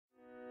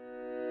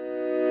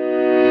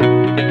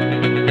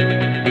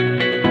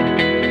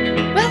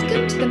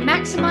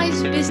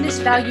Business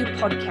Value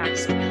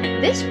podcast.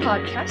 This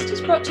podcast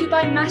is brought to you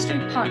by Mastery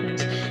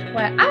Partners,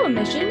 where our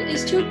mission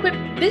is to equip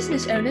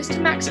business owners to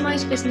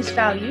maximize business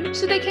value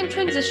so they can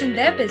transition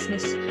their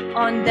business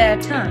on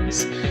their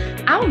terms.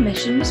 Our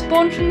mission was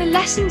born from the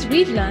lessons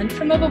we've learned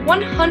from over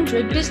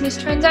 100 business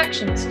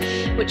transactions,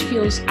 which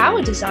fuels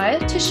our desire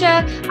to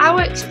share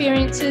our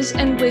experiences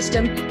and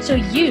wisdom so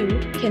you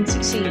can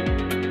succeed.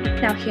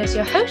 Now here's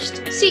your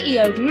host,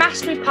 CEO of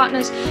Mastery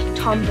Partners,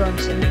 Tom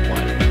Bronson.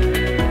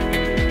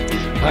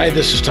 Hi,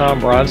 this is Tom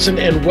Bronson,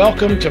 and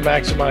welcome to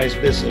Maximize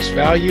Business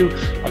Value,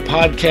 a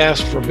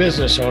podcast for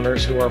business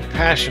owners who are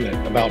passionate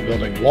about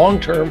building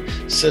long-term,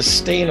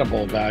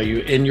 sustainable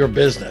value in your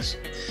business.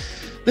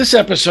 This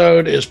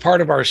episode is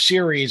part of our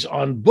series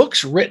on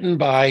books written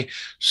by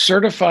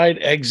Certified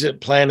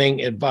Exit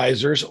Planning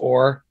Advisors,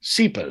 or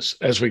CEPAs,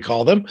 as we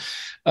call them.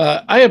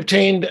 I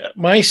obtained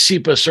my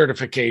CEPA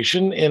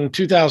certification in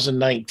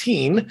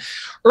 2019.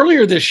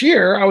 Earlier this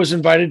year, I was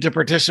invited to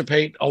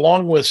participate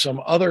along with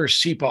some other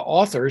CEPA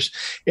authors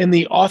in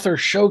the author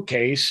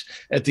showcase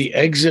at the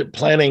Exit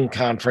Planning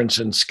Conference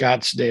in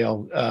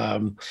Scottsdale,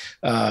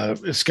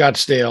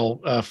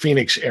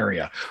 Phoenix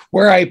area,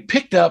 where I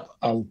picked up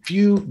a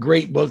few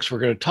great books. We're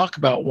going to talk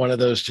about one of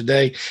those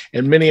today,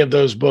 and many of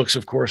those books,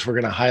 of course, we're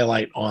going to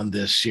highlight on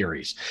this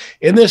series.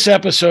 In this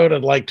episode,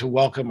 I'd like to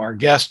welcome our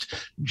guest,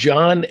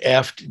 John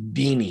F.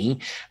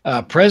 Dini,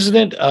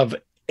 president of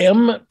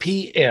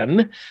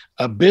MPN,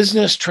 a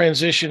business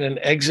transition and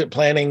exit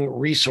planning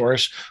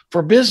resource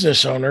for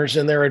business owners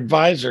and their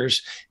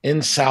advisors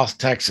in South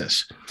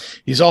Texas.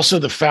 He's also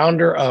the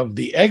founder of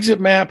the Exit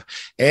Map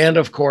and,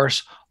 of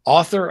course,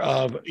 author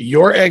of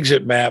Your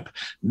Exit Map,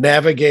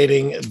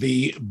 Navigating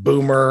the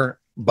Boomer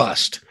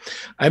Bust.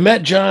 I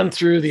met John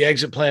through the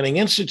Exit Planning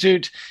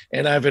Institute,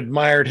 and I've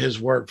admired his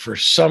work for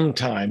some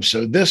time.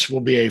 So this will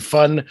be a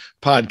fun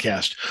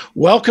podcast.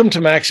 Welcome to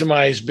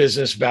Maximize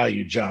Business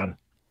Value, John.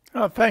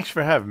 Oh, thanks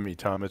for having me,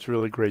 Tom. It's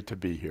really great to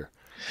be here.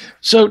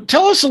 So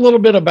tell us a little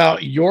bit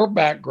about your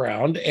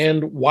background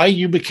and why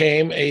you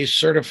became a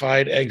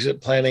certified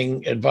exit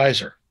planning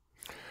advisor.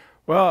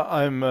 Well,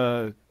 I'm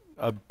a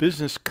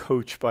business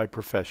coach by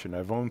profession.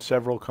 I've owned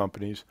several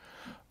companies.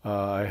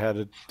 I had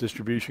a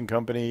distribution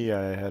company.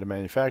 I had a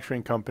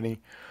manufacturing company.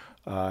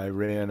 I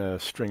ran a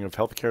string of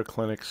healthcare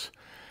clinics.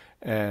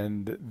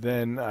 And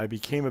then I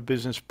became a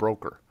business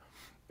broker.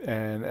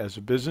 And as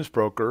a business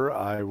broker,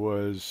 I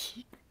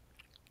was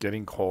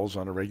getting calls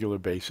on a regular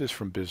basis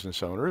from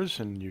business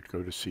owners, and you'd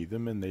go to see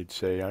them and they'd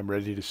say, I'm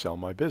ready to sell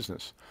my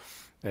business.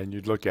 And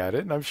you'd look at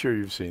it, and I'm sure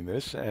you've seen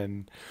this,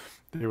 and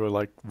they were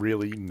like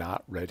really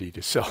not ready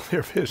to sell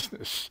their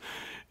business.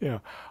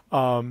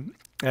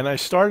 And I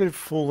started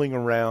fooling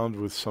around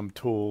with some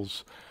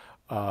tools,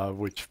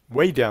 which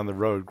way down the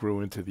road grew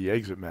into the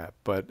Exit Map,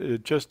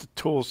 but just the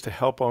tools to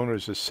help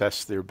owners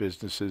assess their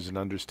businesses and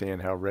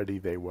understand how ready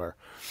they were.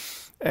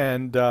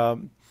 And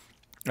I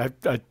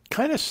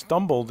kind of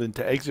stumbled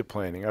into exit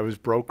planning. I was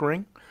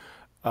brokering.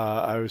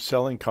 I was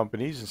selling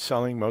companies and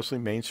selling mostly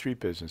Main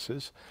Street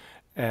businesses,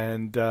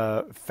 and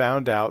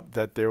found out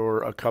that there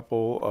were a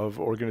couple of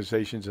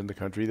organizations in the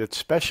country that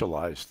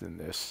specialized in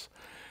this,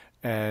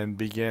 and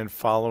began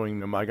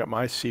following them. I got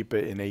my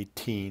CEPA in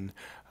 18.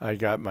 I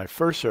got my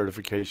first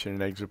certification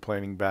in exit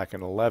planning back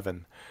in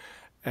 11.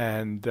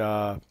 And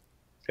that's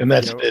the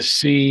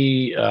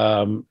CEXP.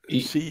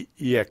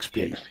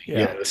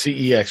 Yeah, the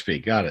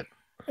CEXP. Got it.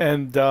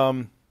 And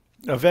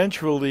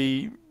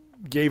eventually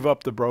gave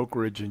up the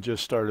brokerage and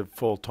just started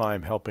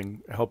full-time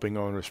helping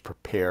owners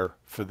prepare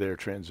for their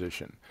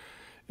transition.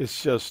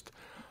 It's just,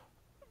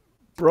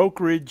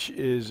 brokerage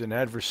is an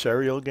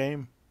adversarial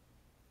game.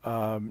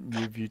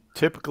 You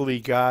typically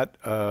got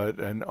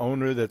an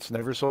owner that's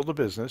never sold a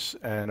business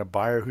and a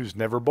buyer who's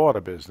never bought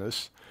a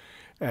business,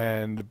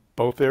 and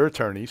both their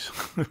attorneys,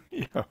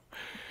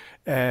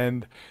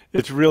 and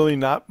it's really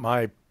not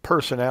my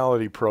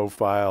personality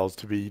profiles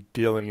to be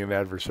dealing in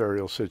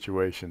adversarial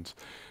situations.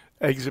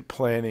 Exit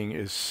planning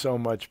is so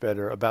much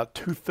better. About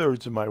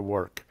 2/3 of my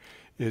work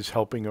is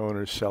helping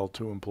owners sell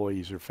to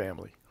employees or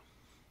family.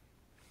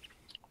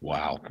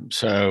 Wow.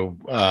 So,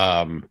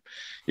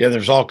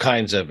 there's all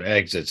kinds of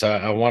exits.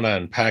 I want to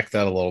unpack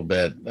that a little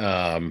bit.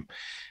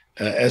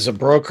 As a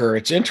broker,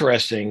 it's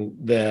interesting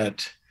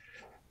that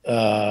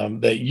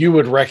you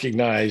would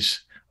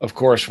recognize, of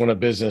course, when a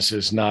business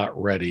is not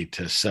ready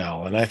to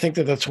sell. And I think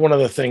that that's one of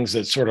the things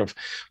that sort of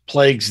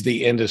plagues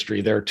the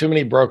industry. There are too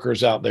many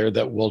brokers out there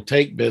that will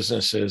take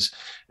businesses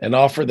and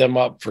offer them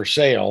up for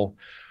sale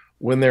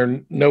when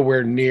they're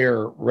nowhere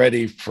near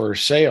ready for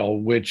sale,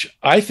 which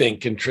I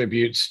think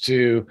contributes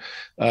to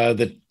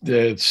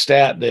the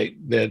stat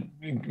that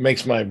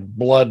makes my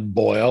blood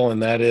boil,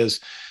 and that is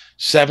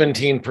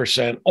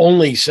 17%,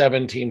 only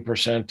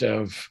 17%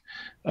 of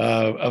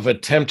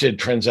attempted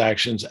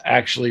transactions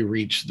actually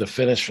reach the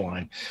finish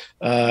line.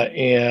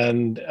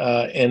 And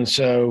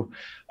so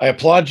I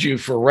applaud you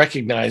for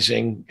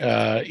recognizing,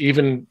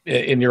 even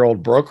in your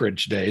old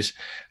brokerage days,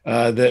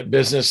 that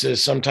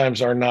businesses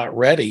sometimes are not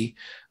ready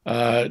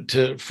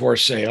for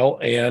sale,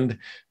 and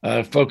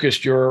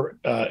focused your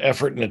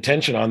effort and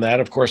attention on that.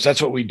 Of course,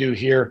 that's what we do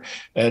here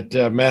at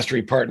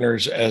Mastery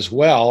Partners as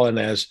well, and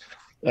as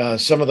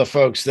some of the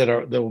folks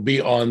that will be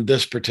on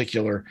this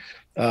particular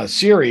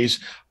series,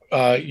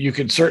 you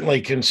could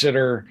certainly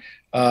consider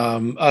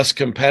us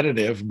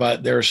competitive,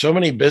 but there are so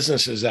many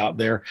businesses out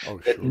there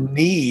that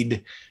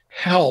need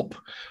help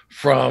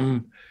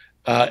from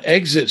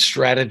exit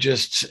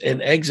strategists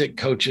and exit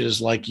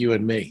coaches like you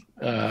and me.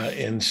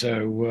 And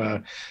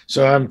so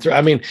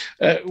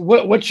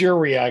what's your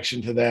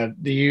reaction to that?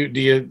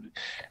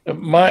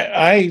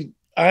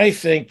 I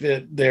think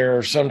that there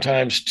are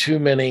sometimes too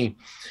many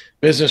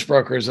business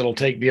brokers that'll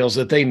take deals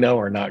that they know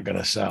are not going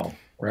to sell.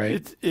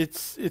 Right.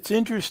 It's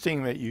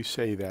interesting that you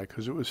say that,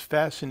 because it was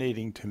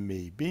fascinating to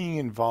me being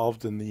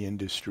involved in the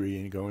industry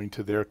and going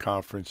to their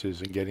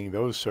conferences and getting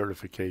those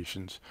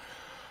certifications.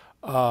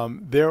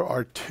 There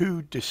are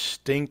two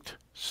distinct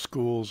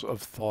schools of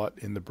thought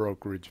in the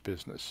brokerage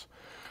business,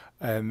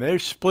 and they're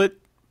split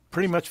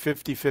pretty much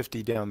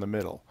 50-50 down the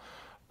middle.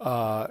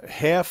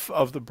 Half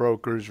of the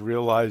brokers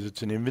realize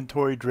it's an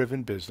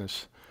inventory-driven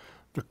business.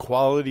 The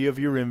quality of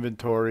your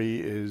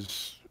inventory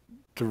is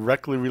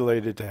directly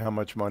related to how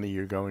much money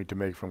you're going to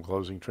make from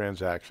closing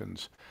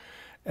transactions.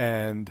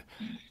 And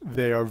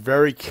they are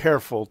very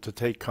careful to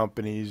take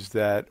companies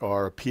that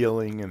are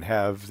appealing and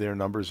have their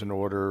numbers in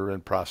order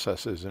and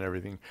processes and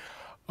everything.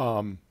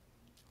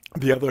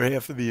 The other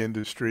half of the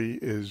industry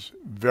is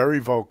very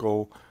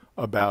vocal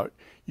about,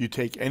 you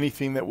take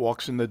anything that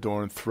walks in the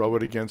door and throw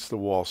it against the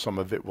wall, some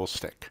of it will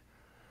stick.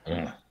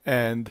 Yeah.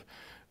 And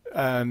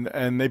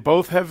they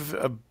both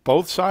have,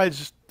 both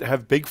sides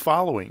have big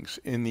followings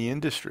in the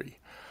industry.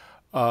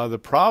 The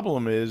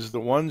problem is the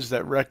ones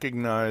that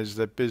recognize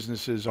that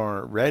businesses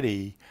aren't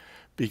ready,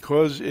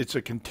 because it's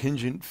a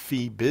contingent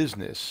fee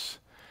business,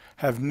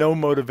 have no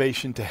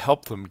motivation to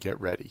help them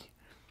get ready.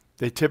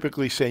 They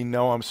typically say,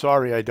 no, I'm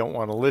sorry, I don't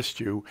want to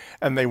list you.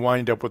 And they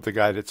wind up with the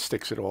guy that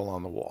sticks it all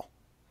on the wall.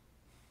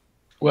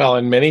 Well,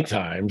 and many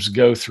times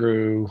go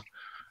through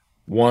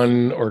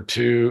one or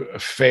two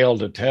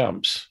failed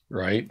attempts,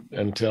 right?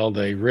 Until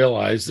they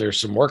realize there's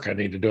some work I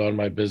need to do on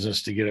my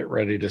business to get it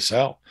ready to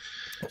sell.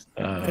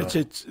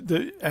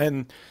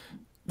 The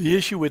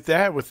issue with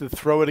that, with the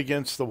throw it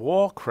against the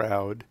wall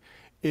crowd,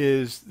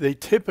 is they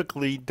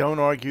typically don't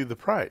argue the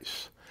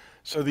price.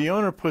 So the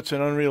owner puts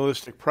an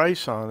unrealistic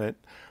price on it.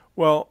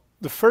 Well,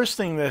 the first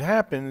thing that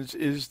happens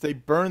is they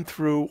burn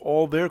through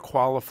all their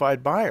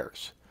qualified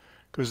buyers,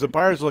 because the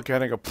buyers look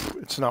at it and go,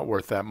 it's not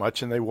worth that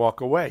much, and they walk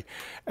away.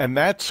 And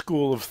that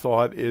school of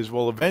thought is,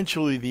 well,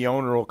 eventually the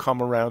owner will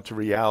come around to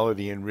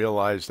reality and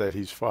realize that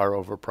he's far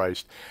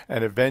overpriced.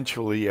 And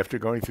eventually, after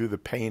going through the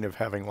pain of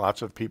having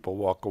lots of people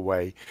walk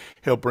away,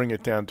 he'll bring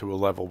it down to a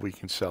level we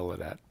can sell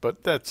it at.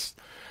 But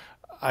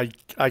I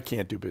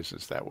can't do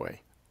business that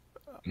way.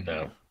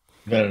 No.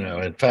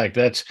 In fact,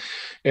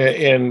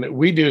 and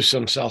we do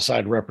some sell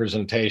side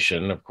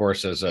representation, of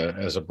course, as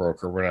a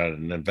broker.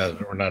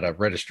 We're not a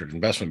registered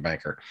investment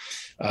banker,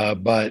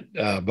 but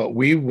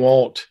we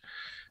won't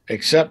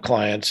accept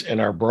clients in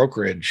our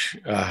brokerage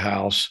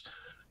house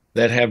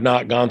that have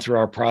not gone through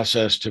our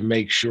process to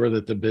make sure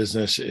that the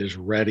business is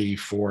ready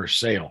for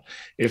sale.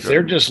 If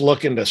they're just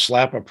looking to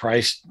slap a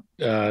price,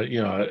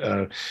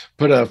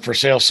 put a for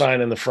sale sign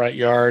in the front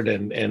yard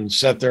and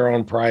set their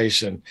own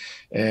price, and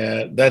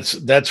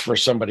that's for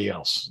somebody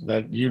else.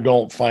 That you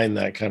don't find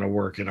that kind of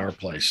work at our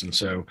place. And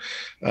so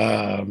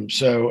I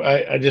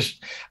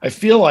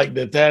feel like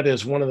that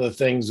is one of the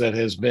things that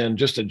has been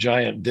just a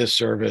giant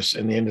disservice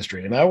in the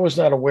industry. And I was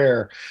not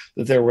aware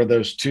that there were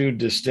those two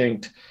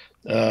distinct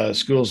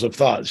schools of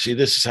thought. See,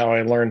 this is how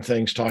I learn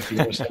things, talking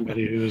with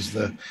somebody who's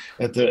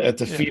at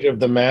the feet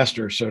of the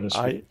master, so to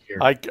speak.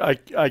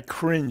 I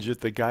cringe at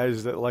the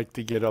guys that like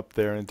to get up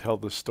there and tell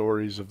the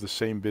stories of the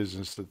same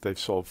business that they've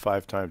sold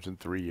 5 times in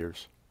 3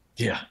 years.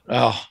 Yeah.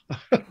 Oh,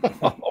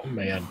 oh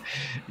man.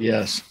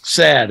 Yes.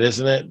 Sad,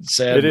 isn't it?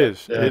 Sad. It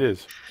is. It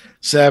is.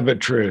 Sad but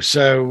true.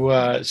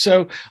 So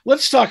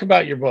let's talk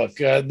about your book.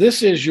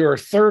 This is your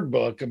third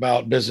book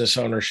about business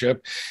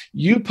ownership.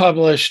 You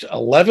published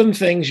 11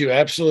 things you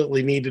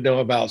absolutely need to know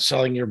about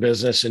selling your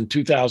business in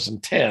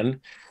 2010,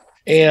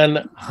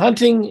 and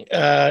hunting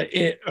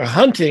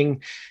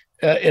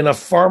in a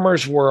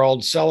farmer's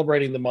world,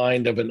 celebrating the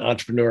mind of an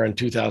entrepreneur in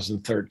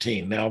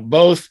 2013. Now,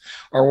 both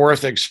are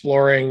worth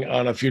exploring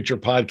on a future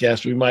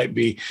podcast. We might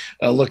be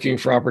looking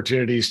for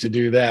opportunities to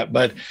do that.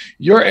 But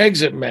your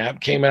exit map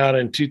came out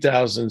in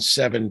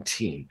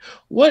 2017.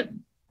 What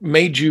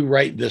made you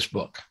write this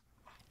book?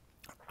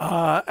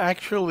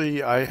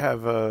 Actually, I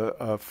have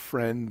a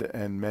friend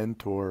and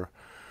mentor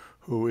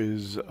who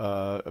is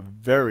a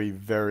very,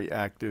 very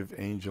active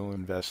angel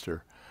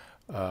investor.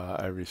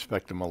 I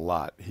respect him a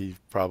lot. He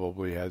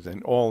probably has,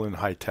 and all in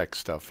high tech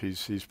stuff.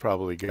 He's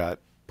probably got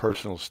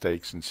personal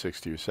stakes in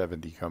 60 or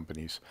 70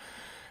 companies.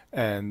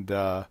 And,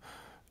 I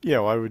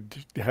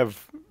would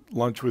have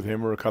lunch with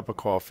him or a cup of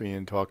coffee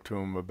and talk to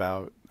him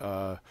about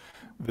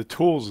the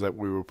tools that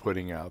we were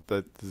putting out,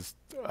 that the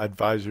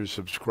advisors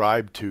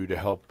subscribe to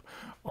help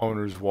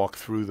owners walk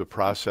through the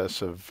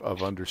process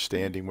of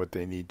understanding what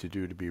they need to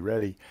do to be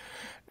ready.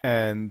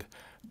 And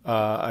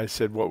I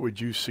said, what would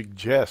you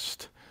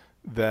suggest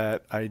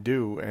that I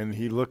do? And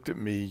he looked at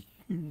me,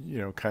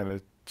 kind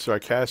of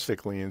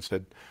sarcastically and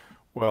said,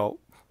 well,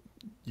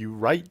 you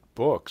write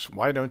books.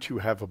 Why don't you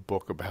have a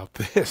book about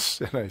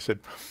this? And I said,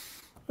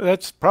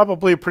 that's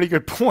probably a pretty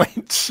good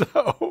point.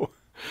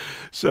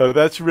 So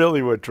that's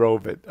really what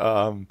drove it.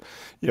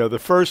 The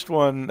first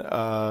one,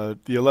 the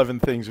 11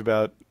 things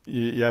about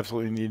you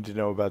absolutely need to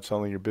know about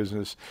selling your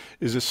business,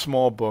 is a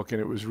small book, and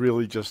it was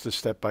really just a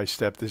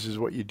step-by-step. This is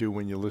what you do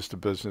when you list a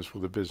business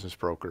with a business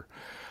broker.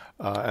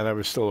 And I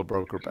was still a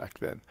broker back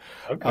then.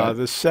 Okay.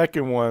 The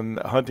second one,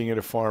 Hunting in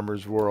a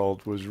Farmer's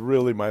World, was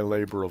really my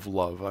labor of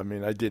love. I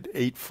mean, I did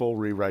 8 full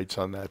rewrites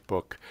on that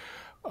book.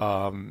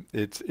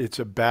 It's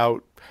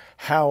about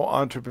how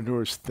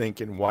entrepreneurs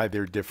think and why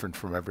they're different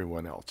from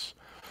everyone else.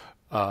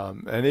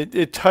 And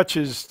it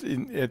touches,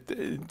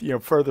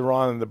 further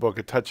on in the book,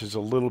 it touches a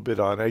little bit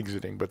on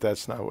exiting, but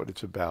that's not what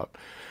it's about.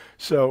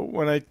 So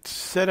when I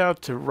set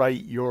out to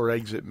write Your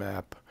Exit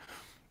Map,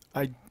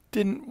 I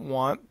didn't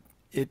want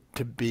it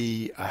to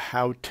be a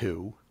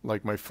how-to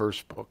like my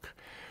first book.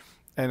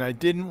 And I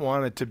didn't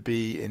want it to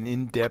be an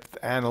in-depth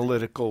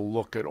analytical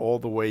look at all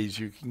the ways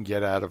you can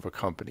get out of a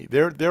company.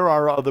 There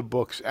are other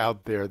books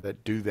out there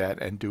that do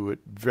that and do it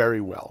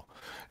very well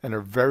and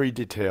are very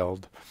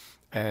detailed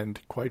and,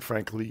 quite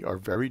frankly, are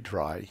very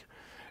dry.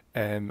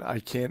 And I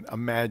can't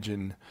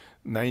imagine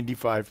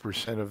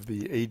 95% of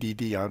the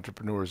ADD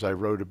entrepreneurs I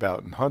wrote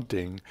about in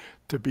hunting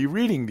to be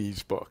reading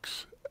these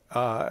books.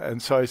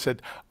 And so I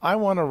said, I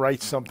want to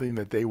write something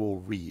that they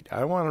will read.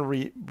 I want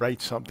to write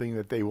something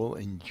that they will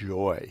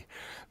enjoy,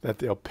 that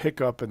they'll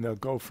pick up and they'll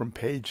go from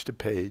page to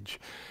page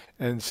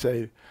and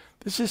say,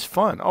 this is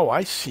fun. Oh,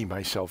 I see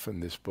myself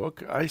in this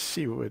book. I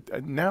see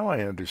what, now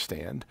I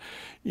understand,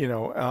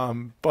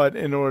 but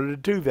in order to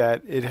do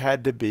that, it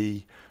had to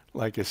be,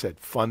 like I said,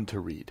 fun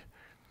to read.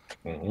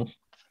 Mm-hmm.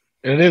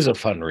 It is a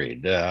fun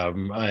read.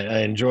 I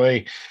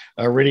enjoy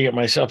reading it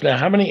myself. Now,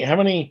 how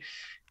many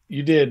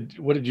you did?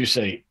 What did you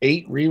say?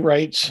 8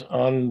 rewrites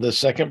on the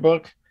second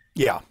book?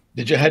 Yeah.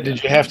 Did you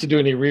have to do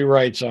any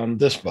rewrites on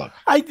this book?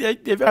 I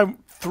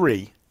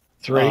 3.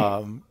 3?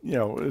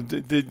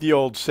 The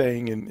old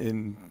saying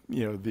in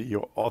the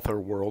author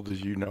world,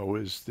 as you know,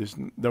 is there's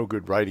no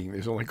good writing,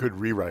 there's only good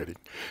rewriting.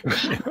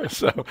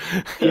 So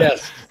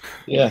yes.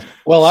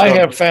 Well, I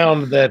have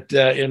found that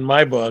in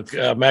my book,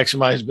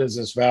 Maximize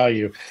Business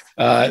Value,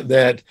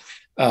 that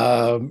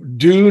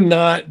do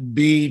not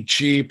be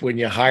cheap when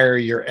you hire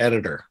your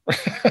editor.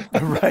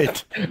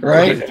 Right.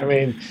 I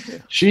mean,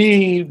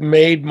 she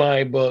made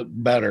my book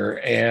better.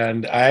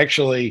 And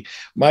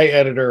my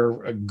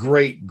editor, a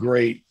great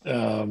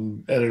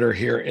editor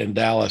here in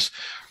Dallas,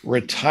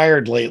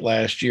 retired late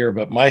last year,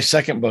 but my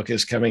second book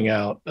is coming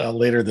out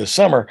later this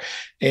summer.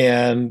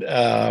 And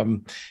I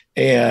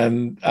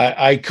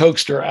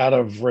coaxed her out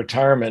of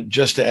retirement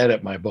just to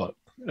edit my book.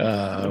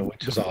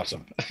 Which is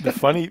awesome.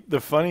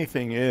 The funny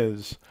thing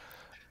is,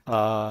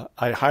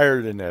 I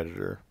hired an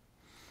editor.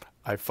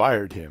 I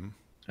fired him.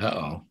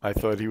 Uh-oh. I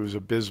thought he was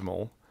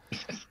abysmal.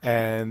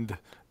 And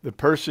the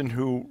person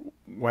who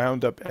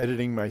wound up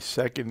editing my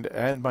second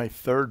and my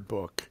third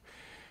book,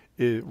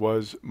 it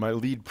was my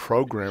lead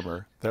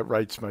programmer that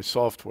writes my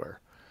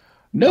software.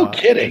 No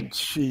kidding.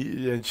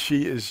 And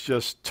she is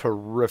just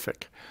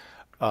terrific.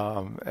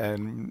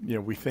 And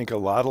we think a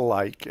lot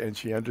alike, and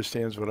she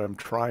understands what I'm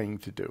trying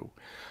to do.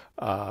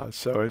 And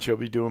she'll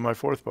be doing my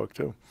 4th book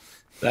too.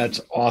 That's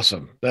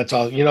awesome. That's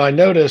all. I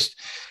noticed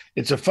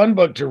it's a fun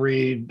book to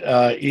read.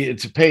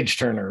 It's a page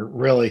turner,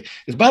 really.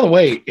 By the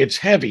way, it's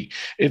heavy.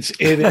 It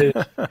is.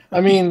 I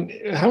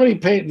mean, how many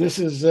pages? This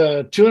is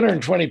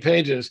 220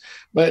 pages,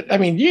 but I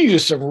mean, you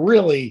use some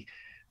really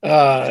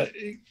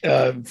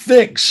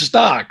thick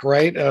stock,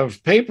 right,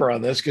 of paper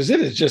on this, because it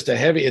is just a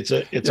heavy. It's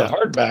a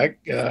hardback,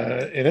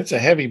 and it's a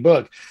heavy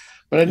book.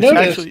 But I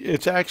noticed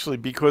it's actually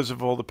because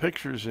of all the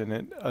pictures in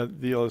it,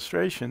 the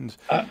illustrations.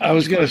 I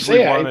was going to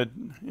say,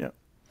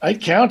 I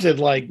counted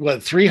like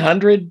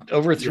 300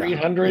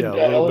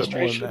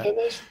 illustrations in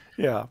this.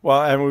 Yeah,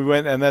 well,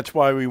 and that's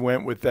why we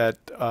went with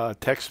that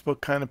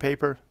textbook kind of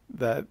paper,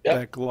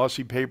 that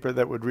glossy paper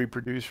that would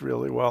reproduce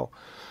really well.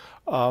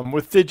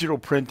 With digital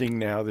printing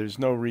now, there's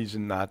no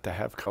reason not to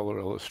have color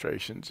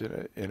illustrations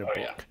in a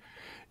book.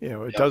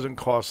 Yeah. It doesn't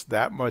cost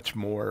that much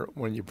more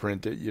when you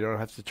print it. You don't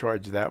have to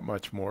charge that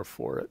much more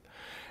for it.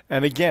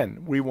 And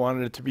again, we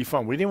wanted it to be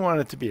fun. We didn't want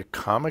it to be a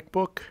comic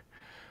book,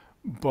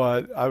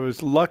 but I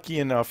was lucky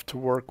enough to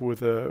work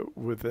with a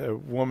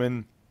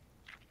woman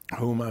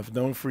whom I've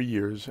known for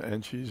years,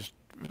 and she's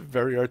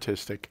very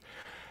artistic.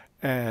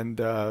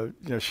 And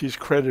she's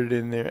credited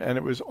in there, and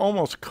it was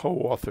almost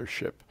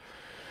co-authorship,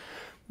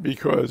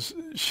 because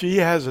she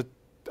has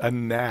a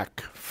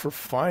knack for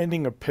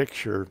finding a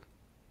picture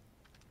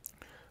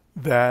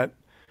that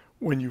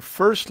when you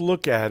first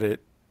look at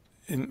it,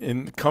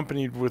 in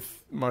accompanied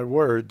with my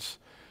words,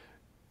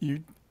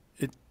 it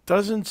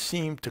doesn't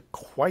seem to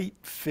quite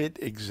fit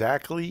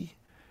exactly,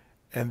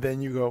 and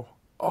then you go,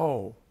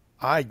 oh,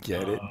 I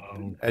get it,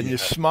 and you Yeah.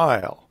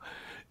 smile,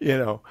 you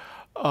know.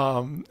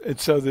 And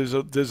so there's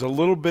a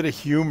little bit of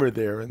humor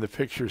there in the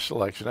picture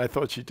selection. I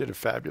thought she did a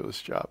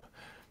fabulous job.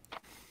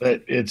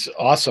 But it's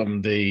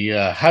awesome. The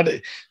how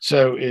did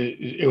so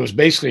it was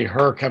basically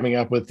her coming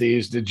up with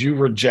these. Did you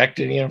reject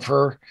any of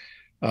her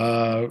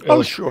Oh,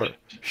 illustrations?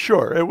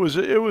 sure, sure.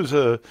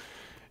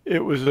 It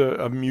was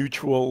a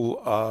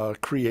mutual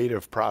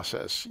creative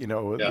process.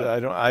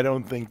 Yeah, I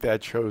don't think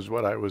that shows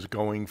what I was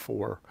going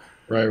for.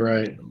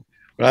 right.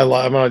 But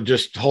I'm gonna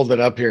just hold it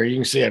up here. You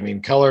can see, I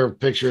mean, color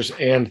pictures,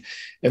 and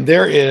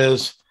there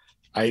is,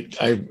 I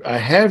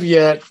have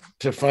yet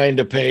to find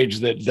a page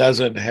that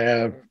doesn't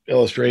have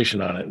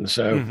illustration on it, and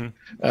so Hmm.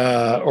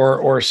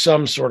 or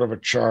some sort of a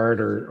chart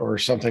or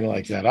something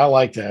like that. I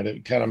like that.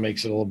 It kind of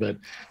makes it a little bit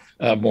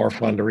more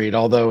fun to read,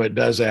 although it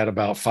does add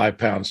about 5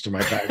 pounds to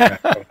my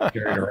backpack when I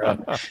carry it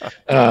around.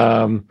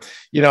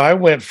 I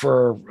went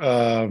for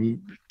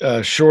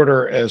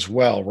shorter as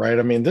well, right?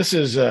 I mean, this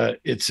is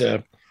it's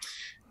a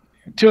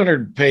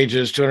 200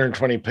 pages,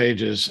 220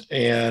 pages,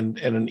 and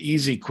an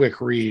easy,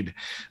 quick read.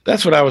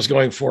 That's what I was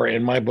going for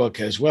in my book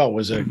as well.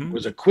 Was a Hmm.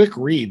 was a quick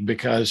read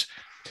because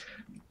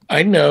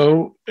I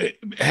know,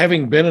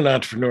 having been an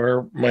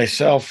entrepreneur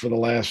myself for the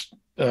last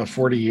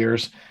 40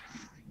 years,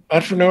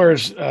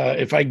 entrepreneurs,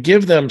 if I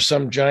give them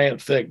some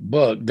giant thick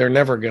book, they're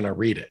never going to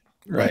read it.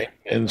 Right. Right.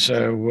 And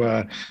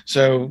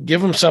so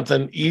give them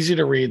something easy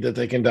to read that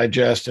they can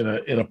digest in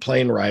a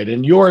plane ride.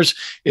 And yours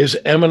is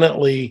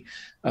eminently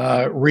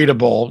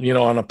readable,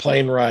 on a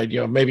plane ride,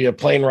 maybe a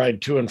plane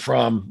ride to and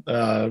from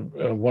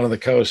one of the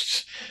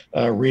coasts,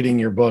 reading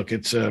your book.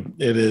 It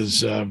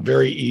is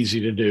very easy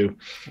to do.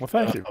 Well,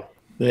 thank you.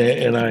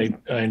 And I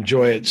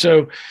enjoy it.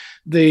 So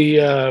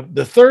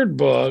the third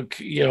book,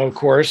 of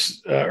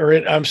course,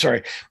 I'm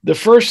sorry, the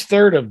first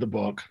third of the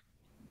book,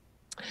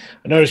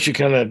 I noticed you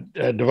kind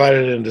of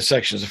divided it into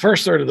sections. The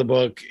first third of the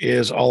book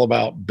is all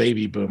about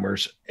baby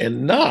boomers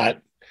and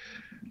not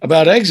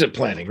about exit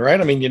planning,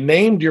 right? I mean, you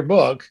named your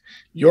book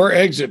Your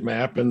Exit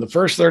Map, and the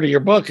first third of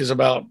your book is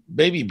about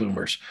baby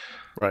boomers.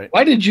 Right.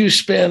 Why did you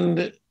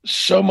spend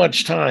so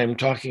much time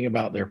talking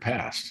about their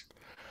past?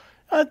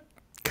 A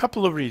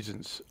couple of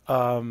reasons.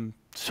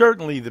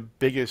 Certainly, the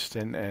biggest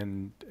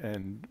and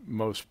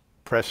most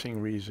pressing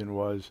reason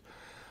was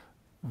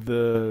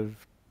the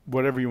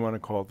whatever you want to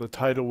call it, the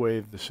tidal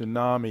wave, the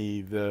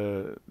tsunami,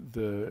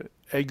 the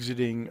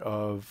exiting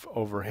of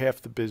over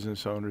half the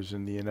business owners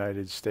in the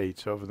United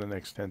States over the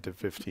next 10 to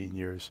 15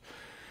 years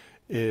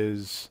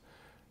is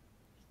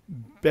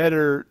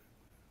better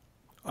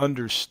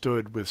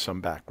understood with some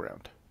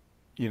background.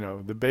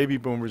 The baby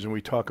boomers, and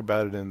we talk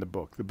about it in the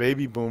book, the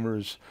baby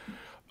boomers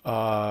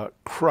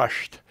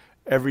crushed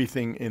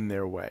everything in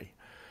their way.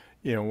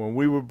 When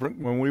we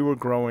were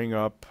growing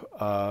up,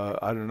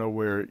 I don't know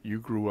where you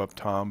grew up,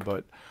 Tom,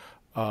 but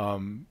I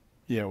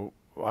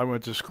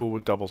went to school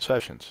with double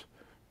sessions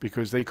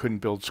because they couldn't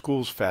build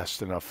schools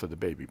fast enough for the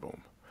baby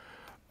boom.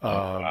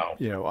 Oh,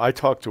 wow. I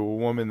talked to a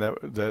woman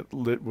that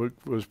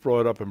was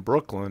brought up in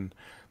Brooklyn.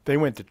 They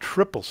went to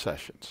triple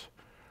sessions.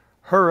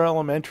 Her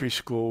elementary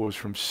school was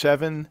from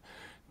 7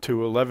 to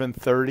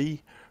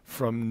 11:30,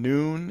 from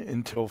noon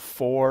until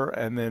 4,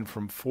 and then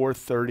from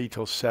 4:30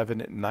 till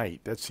 7 at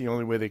night. That's the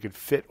only way they could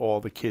fit all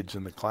the kids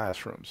in the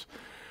classrooms.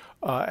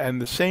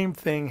 And the same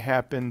thing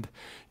happened,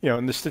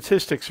 and the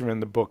statistics are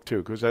in the book too,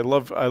 because I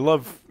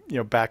love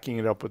backing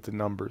it up with the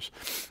numbers.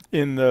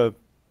 In the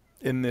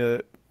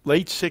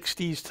late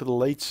 60s to the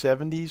late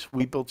 70s,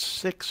 we built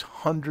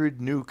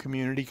 600 new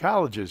community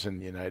colleges in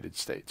the United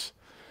States.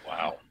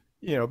 Wow.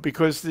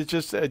 Because it's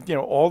just,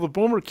 all the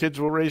boomer kids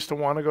were raised to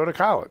want to go to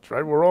college,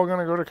 right? We're all going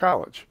to go to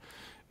college,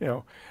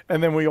 and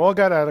then we all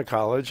got out of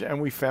college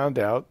and we found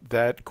out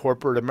that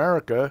corporate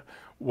America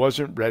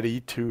wasn't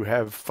ready to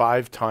have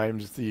 5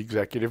 times the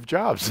executive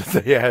jobs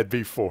that they had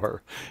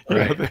before.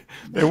 Right.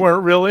 They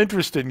weren't real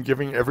interested in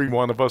giving every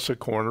one of us a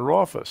corner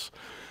office.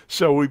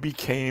 So we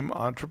became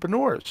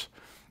entrepreneurs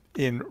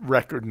in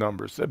record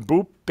numbers.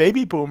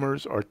 Baby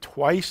boomers are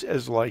twice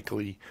as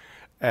likely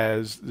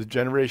as the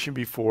generation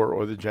before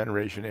or the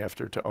generation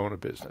after to own a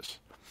business.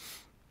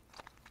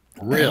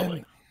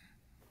 Really?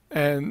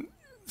 And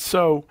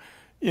so,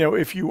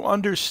 if you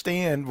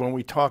understand when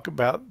we talk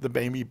about the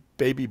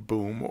baby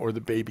boom or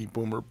the baby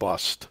boomer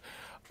bust,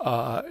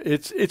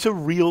 it's a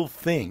real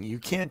thing. You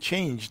can't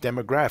change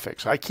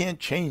demographics. I can't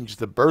change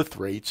the birth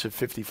rates of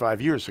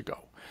 55 years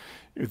ago.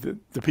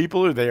 The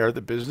people are there,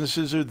 the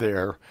businesses are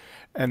there,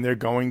 and they're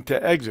going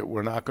to exit.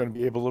 We're not going to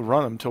be able to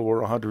run them till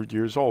we're 100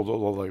 years old,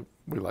 although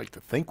we like to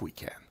think we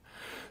can.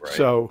 Right.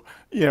 So,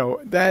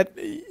 that,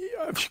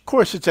 of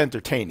course, it's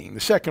entertaining. The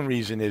second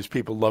reason is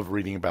people love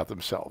reading about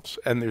themselves,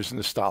 and there's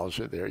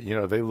nostalgia there.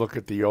 They look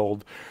at the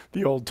old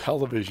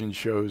television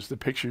shows, the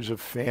pictures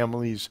of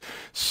families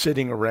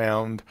sitting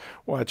around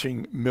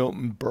watching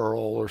Milton Berle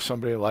or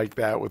somebody like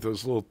that with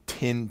those little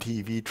tin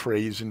TV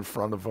trays in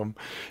front of them.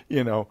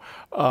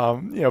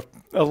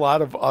 A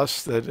lot of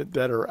us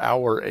that are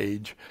our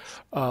age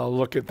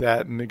look at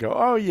that and they go,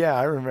 "Oh yeah,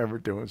 I remember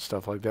doing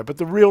stuff like that." But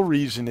the real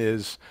reason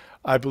is,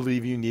 I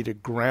believe you need a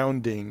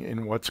grounding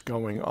in what's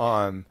going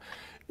on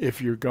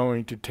if you're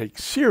going to take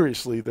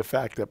seriously the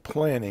fact that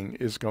planning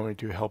is going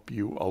to help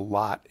you a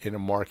lot in a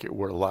market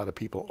where a lot of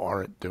people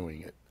aren't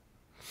doing it.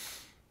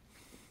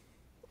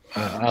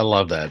 I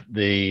love that.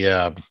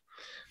 The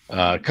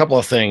couple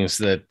of things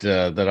that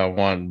I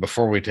want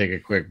before we take a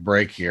quick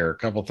break here. A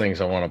couple of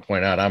things I want to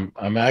point out.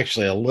 I'm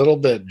actually a little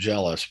bit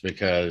jealous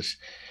because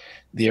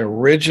the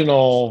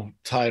original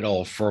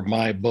title for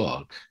my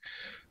book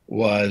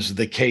was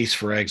The Case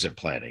for Exit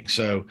Planning.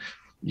 So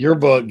your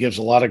book gives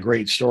a lot of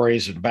great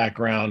stories and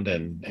background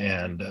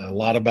and a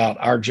lot about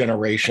our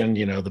generation,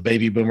 the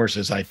baby boomers.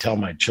 As I tell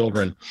my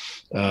children,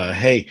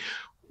 hey,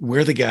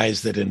 we're the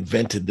guys that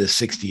invented this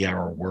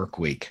 60-hour work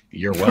week.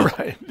 You're welcome.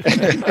 Right.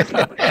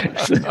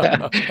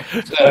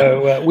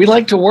 So we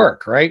like to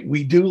work, right?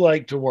 We do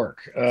like to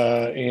work.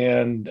 But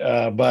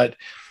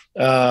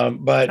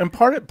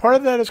part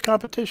of that is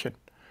competition.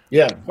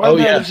 Yeah. Part of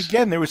that is,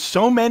 again, there was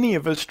so many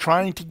of us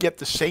trying to get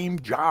the same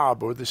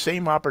job or the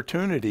same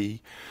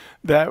opportunity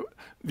that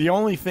the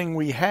only thing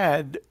we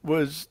had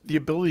was the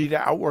ability to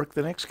outwork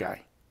the next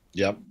guy.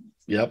 Yep,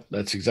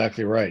 that's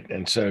exactly right.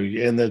 And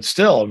that's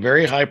still a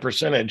very high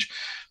percentage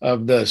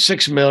of the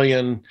 6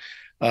 million,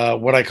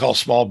 what I call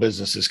small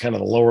businesses, kind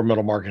of the lower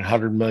middle market,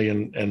 100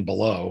 million and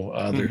below.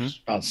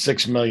 There's about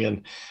 6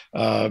 million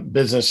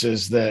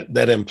businesses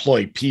that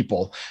employ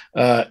people,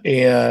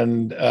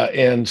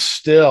 and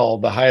still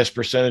the highest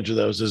percentage of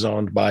those is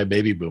owned by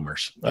baby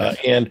boomers.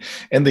 And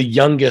the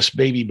youngest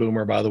baby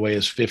boomer, by the way,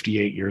 is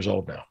 58 years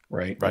old now.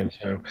 Right. And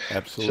so,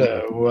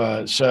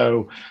 absolutely.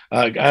 So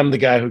I'm the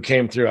guy who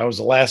came through. I was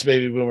the last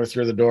baby boomer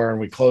through the door, and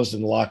we closed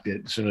and locked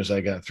it as soon as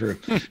I got through.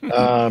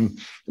 I'm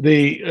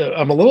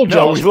a little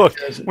jealous. Look,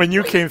 when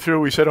you came through,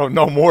 we said, "Oh,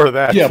 no more of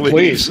that." Yeah,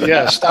 please.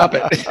 Yeah, stop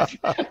it.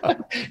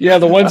 Yeah,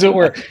 the ones that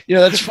were,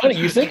 that's funny.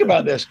 You think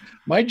about this.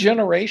 Our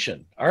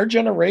generation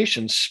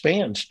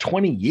spans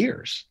 20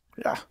 years.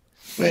 Yeah.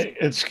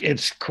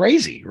 It's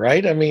crazy,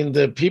 right? I mean,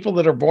 the people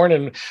that are born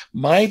in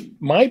my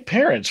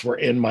parents were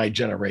in my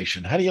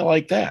generation. How do you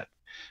like that?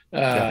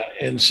 But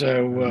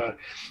the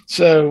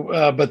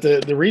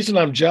reason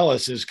I'm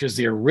jealous is because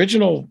the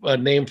original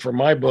name for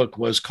my book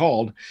was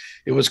called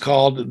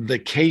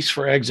The Case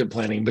for Exit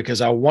Planning,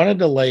 because I wanted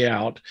to lay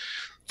out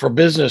for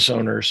business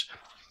owners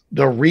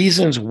the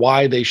reasons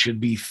why they should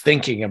be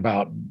thinking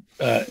about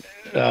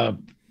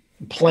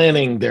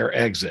planning their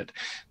exit,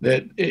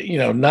 that,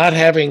 not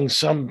having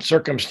some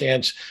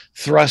circumstance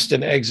thrust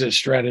an exit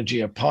strategy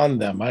upon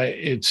them.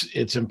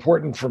 It's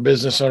important for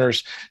business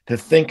owners to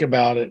think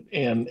about it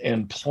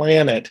and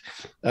plan it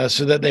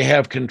so that they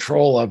have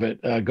control of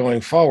it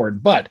going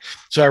forward.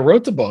 So I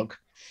wrote the book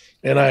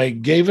and I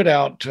gave it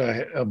out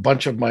to a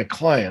bunch of my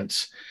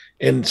clients,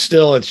 and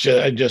still it's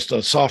just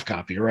a soft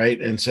copy,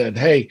 right? And said,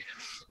 hey,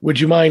 would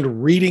you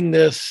mind reading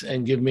this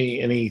and give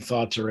me any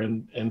thoughts or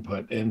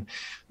input? And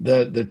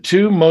the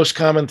two most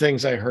common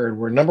things I heard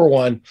were, number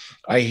one,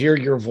 I hear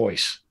your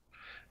voice.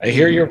 I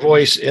hear your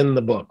voice in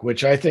the book,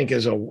 which I think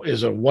is a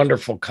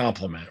wonderful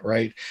compliment,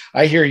 right?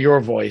 I hear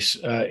your voice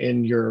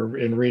in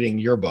reading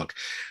your book.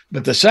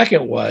 But the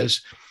second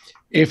was,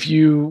 if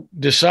you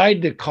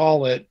decide to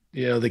call it,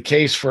 The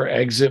Case for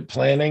Exit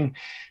Planning,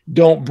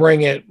 don't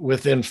bring it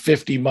within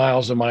 50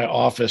 miles of my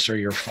office or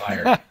you're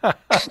fired.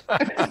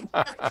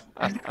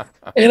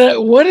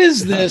 And what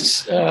is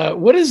this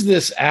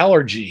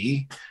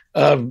allergy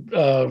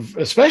of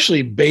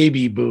especially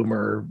baby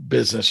boomer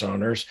business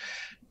owners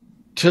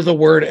to the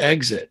word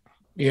exit?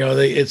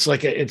 It's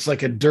like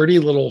a dirty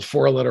little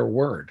 4-letter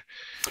word.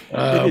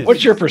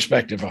 What's your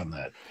perspective on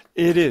that?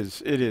 It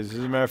is. As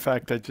a matter of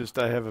fact, I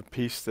have a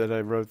piece that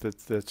I wrote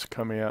that's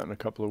coming out in a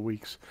couple of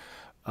weeks.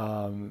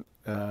 And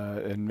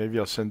maybe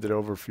I'll send it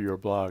over for your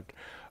blog.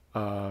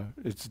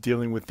 It's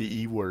dealing with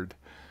the E word.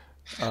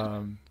 It's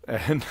on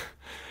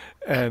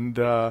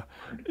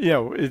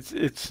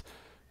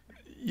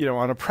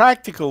a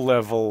practical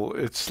level,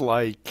 it's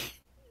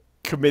like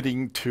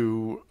committing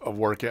to a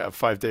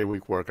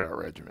 5-day-a-week workout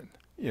regimen.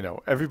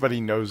 Everybody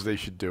knows they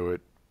should do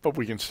it, but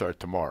we can start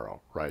tomorrow,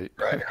 right?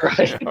 Right.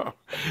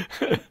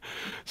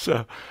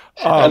 So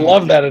I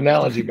love that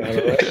analogy, by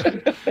the way.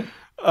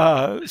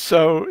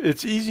 So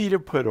it's easy to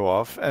put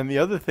off. And the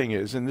other thing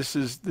is, and this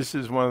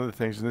is one of the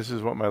things, and this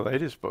is what my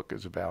latest book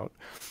is about,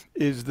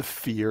 is the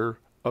fear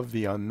of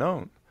the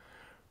unknown.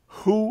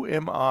 Who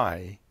am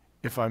I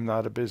if I'm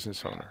not a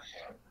business owner?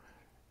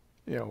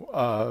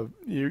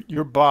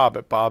 You're Bob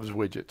at Bob's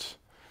Widgets.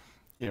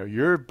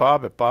 You're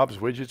Bob at Bob's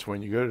Widgets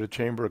when you go to the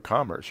Chamber of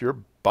Commerce. You're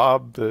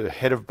Bob, the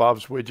head of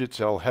Bob's Widgets,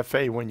 El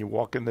Jefe, when you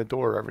walk in the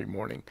door every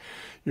morning.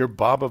 You're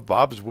Bob of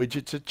Bob's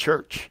Widgets at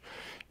church.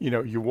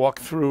 You walk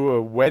through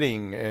a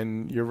wedding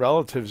and your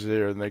relatives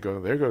there, and they go,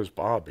 there goes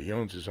Bob. He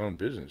owns his own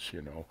business,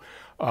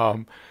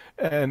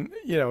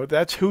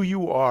 that's who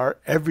you are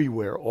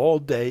everywhere, all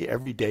day,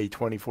 every day,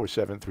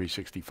 24/7,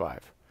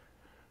 365.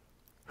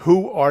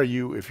 Who are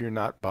you if you're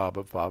not Bob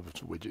of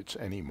Bob's Widgets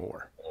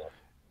anymore?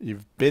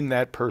 You've been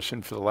that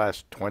person for the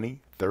last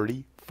 20,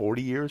 30,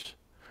 40 years,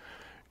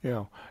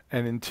 and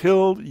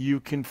until you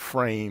can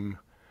frame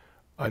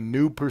a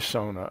new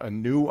persona, a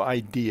new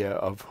idea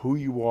of who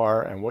you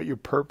are and what your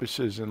purpose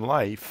is in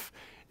life,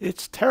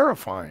 it's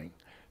terrifying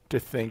to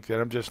think that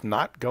I'm just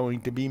not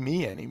going to be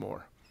me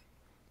anymore.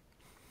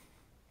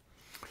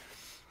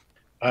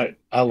 I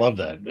love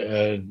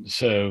that.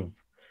 So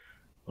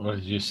what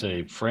did you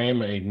say?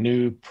 Frame a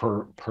new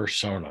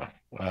persona.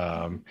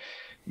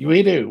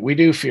 We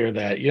do fear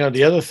that.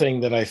 The other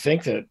thing that I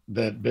think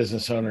that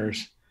business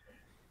owners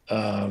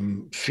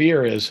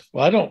fear is,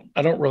 well,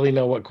 I don't really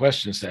know what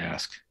questions to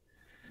ask.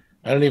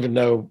 I don't even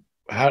know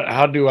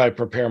how do I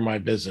prepare my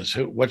business?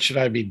 What should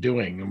I be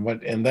doing?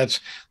 And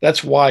that's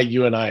why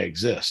you and I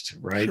exist,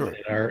 right?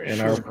 Sure. In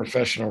our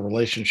professional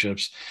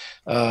relationships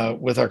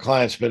with our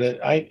clients.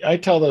 But I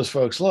tell those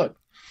folks, look,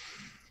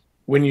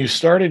 when you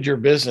started your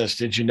business,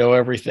 did you know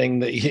everything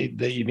that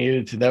you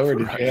needed to know, or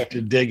did you have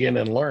to dig in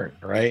and learn,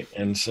 right?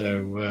 And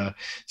so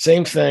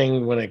same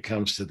thing when it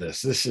comes to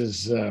this. This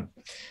is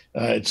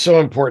it's so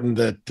important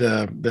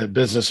that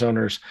business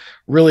owners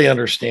really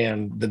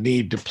understand the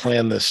need to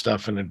plan this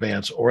stuff in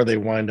advance, or they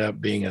wind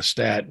up being a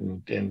stat.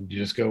 And you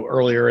just go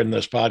earlier in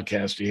this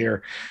podcast, you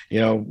hear,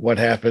 what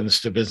happens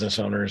to business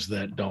owners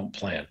that don't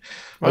plan.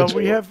 Well,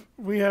 we have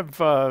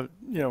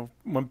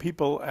when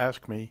people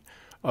ask me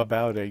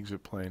about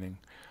exit planning,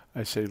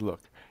 I say,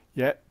 look,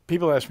 yeah,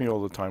 people ask me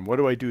all the time, what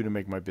do I do to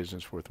make my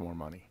business worth more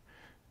money?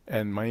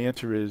 And my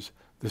answer is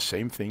the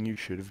same thing you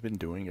should have been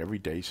doing every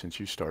day since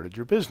you started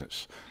your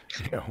business.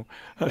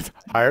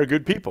 Hire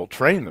good people,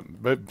 train them,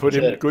 but put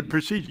in good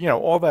procedures,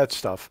 all that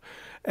stuff.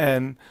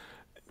 And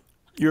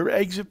your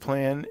exit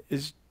plan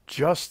is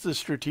just the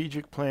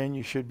strategic plan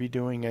you should be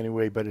doing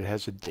anyway, but it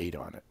has a date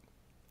on it.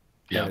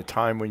 Yeah. And a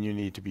time when you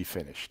need to be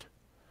finished.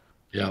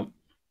 Yeah.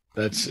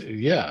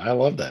 I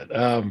love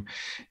that.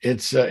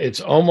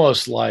 It's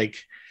almost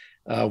like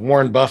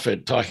Warren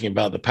Buffett talking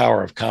about the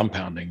power of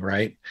compounding,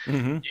 right?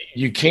 Mm-hmm.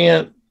 You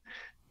can't,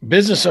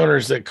 business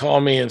owners that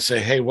call me and say,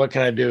 hey, what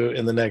can I do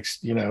in the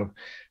next,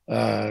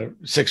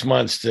 6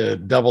 months to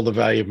double the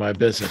value of my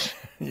business?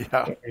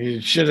 Yeah. You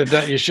should have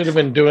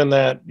been doing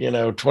that,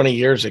 20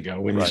 years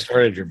ago when you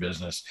started your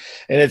business.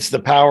 And it's the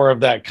power of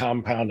that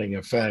compounding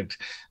effect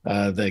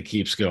that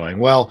keeps going.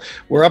 Well,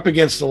 we're up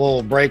against a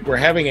little break. We're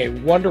having a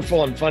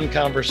wonderful and fun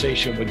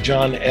conversation with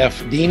John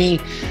F. Dini.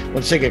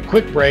 Let's take a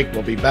quick break.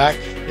 We'll be back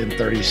in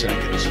 30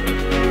 seconds.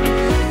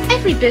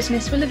 Every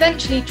business will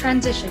eventually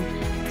transition,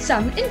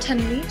 some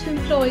internally to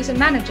employees and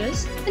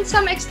managers, and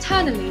some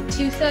externally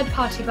to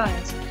third-party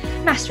buyers.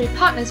 Mastery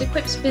Partners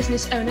equips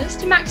business owners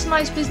to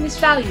maximize business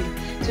value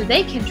so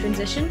they can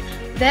transition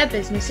their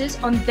businesses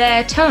on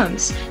their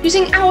terms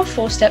using our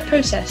 4-step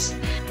process.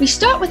 We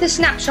start with a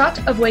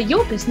snapshot of where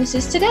your business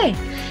is today.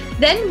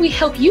 Then we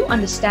help you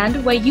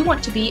understand where you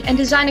want to be and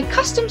design a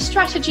custom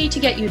strategy to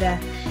get you there.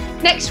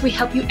 Next, we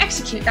help you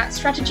execute that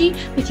strategy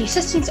with the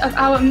assistance of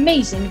our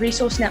amazing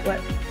resource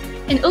network.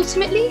 And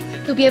ultimately,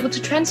 you'll be able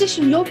to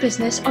transition your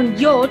business on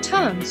your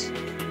terms.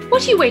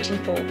 What are you waiting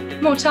for?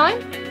 More time?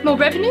 More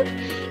revenue?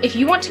 If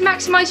you want to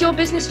maximize your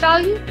business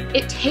value,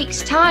 it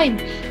takes time.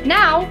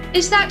 Now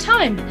is that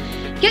time.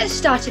 Get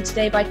started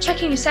today by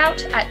checking us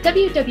out at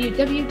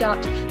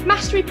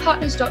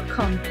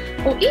www.masterypartners.com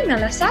or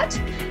email us at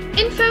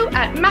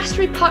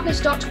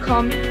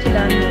info@masterypartners.com to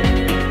learn more.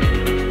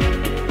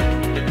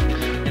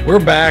 We're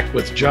back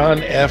with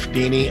John F.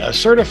 Dini, a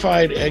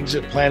certified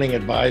exit planning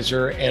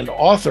advisor and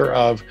author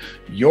of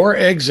Your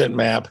Exit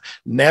Map,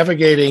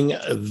 Navigating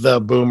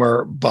the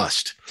Boomer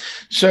Bust.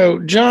 So,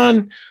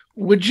 John,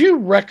 would you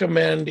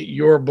recommend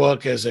your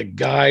book as a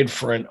guide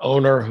for an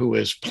owner who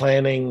is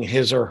planning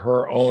his or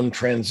her own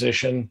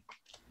transition?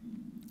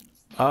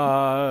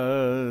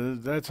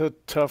 That's a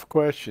tough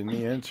question.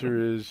 The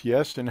answer is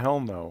yes and hell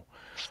no.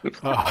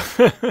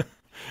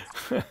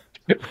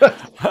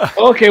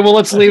 Okay, well,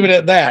 let's leave it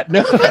at that.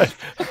 No.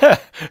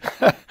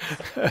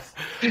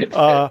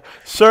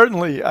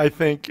 Certainly, I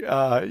think,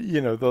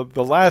 the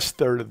last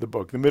third of the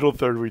book, the middle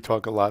third, we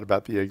talk a lot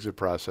about the exit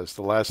process.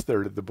 The last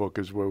third of the book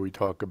is where we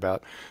talk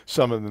about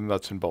some of the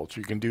nuts and bolts.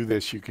 You can do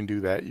this, you can do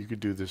that, you could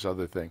do this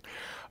other thing.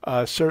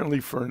 Certainly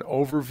for an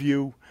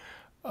overview,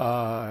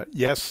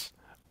 yes.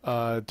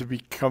 To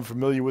become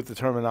familiar with the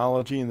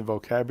terminology and the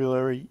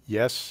vocabulary,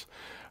 yes.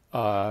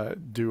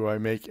 Do I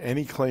make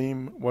any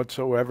claim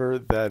whatsoever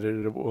that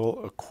it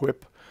will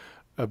equip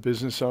a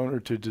business owner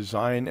to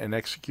design and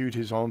execute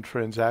his own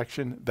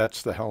transaction?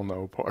 That's the hell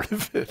no part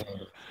of it.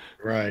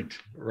 Right.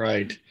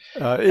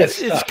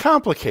 It's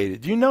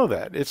complicated. You know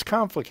that. It's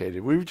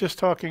complicated. We were just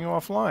talking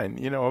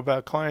offline,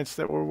 about clients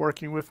that we're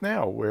working with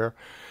now where,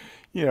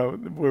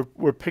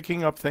 we're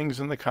picking up things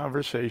in the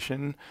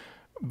conversation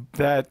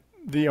that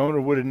the owner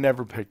would have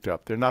never picked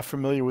up. They're not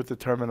familiar with the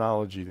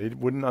terminology. They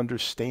wouldn't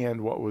understand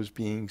what was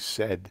being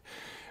said.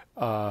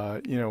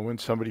 When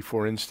somebody,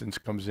 for instance,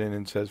 comes in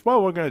and says,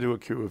 well, we're going to do a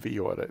Q of E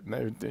audit.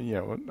 And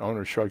an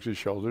owner shrugs his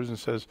shoulders and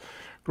says,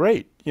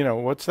 great,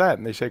 what's that?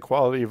 And they say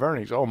quality of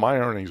earnings. Oh, my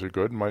earnings are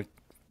good. My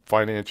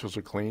financials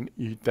are clean.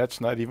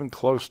 That's not even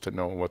close to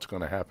knowing what's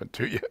going to happen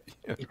to you.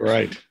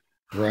 Right.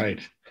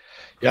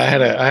 Yeah,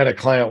 I had a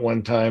client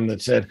one time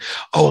that said,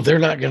 "Oh, they're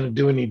not going to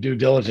do any due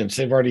diligence.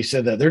 They've already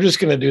said that. They're just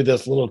going to do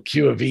this little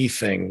Q of E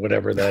thing,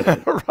 whatever that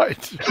is."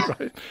 Right.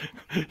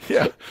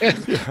 Yeah.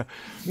 Yeah.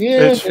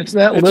 Yeah, it's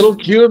that It's little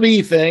Q of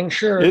E thing.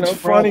 Sure, it's no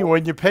funny problem.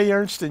 when you pay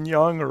Ernst and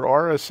Young or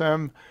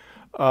RSM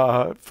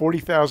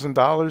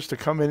 $40,000 to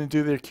come in and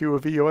do their Q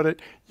of E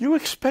audit, you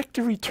expect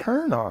a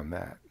return on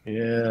that.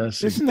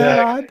 Yes, Isn't that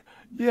exactly. odd?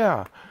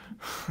 Yeah.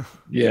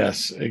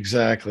 Yes,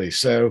 exactly.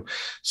 So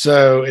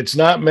it's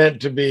not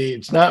meant to be,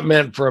 it's not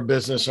meant for a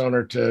business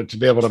owner to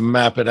be able to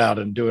map it out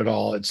and do it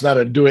all. It's not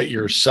a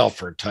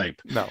do-it-yourselfer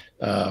type No.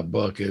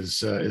 book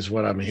is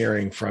what I'm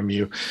hearing from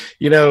you.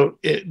 You know,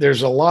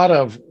 there's a lot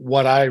of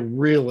what I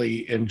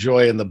really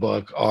enjoy in the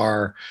book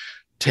are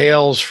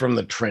tales from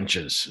the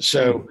trenches.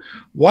 So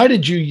why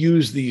did you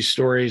use these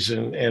stories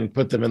and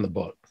put them in the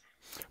book?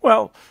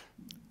 Well,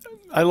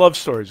 I love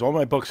stories. All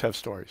my books have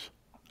stories,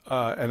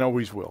 and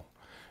always will.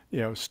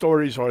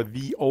 Stories are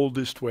the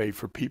oldest way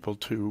for people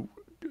to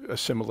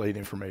assimilate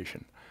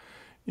information.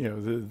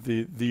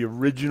 The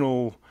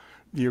original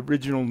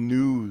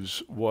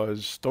news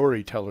was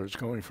storytellers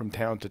going from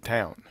town to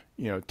town,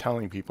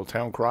 telling people,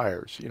 town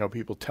criers,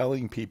 people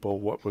telling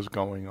people what was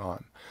going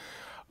on.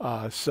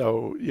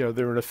 So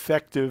they're an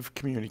effective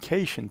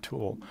communication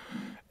tool,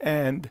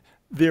 and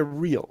they're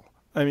real.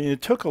 I mean,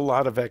 it took a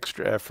lot of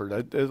extra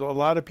effort. A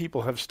lot of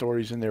people have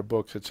stories in their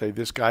books that say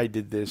this guy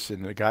did this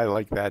and a guy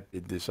like that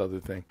did this other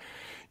thing.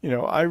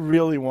 I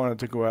really wanted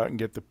to go out and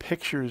get the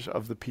pictures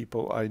of the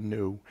people I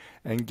knew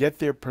and get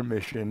their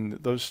permission.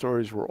 Those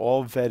stories were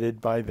all vetted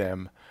by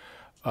them.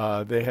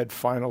 They had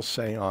final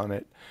say on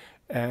it.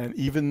 And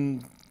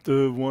even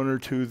the one or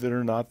two that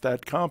are not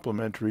that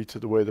complimentary to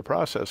the way the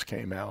process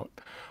came out,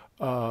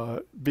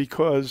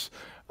 because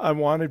I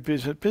wanted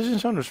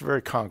business owners are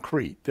very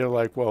concrete. They're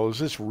like, well, is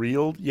this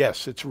real?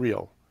 Yes, it's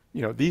real.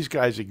 These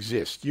guys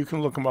exist. You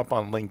can look them up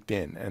on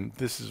LinkedIn, and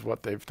this is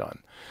what they've done.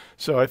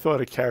 So I thought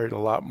it carried a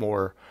lot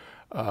more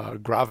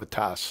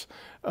gravitas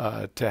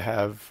to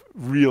have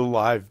real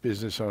live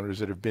business owners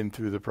that have been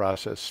through the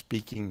process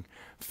speaking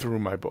through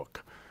my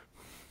book.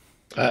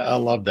 I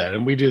love that.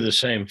 And we do the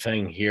same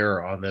thing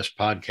here on this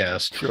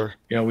podcast. Sure.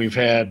 We've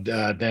had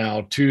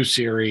now two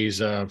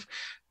series of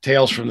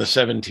Tales from the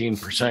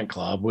 17%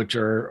 Club, which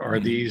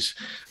are these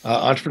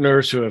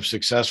entrepreneurs who have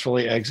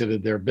successfully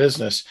exited their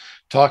business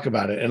talk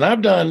about it. And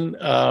I've done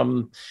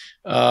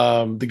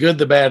the good,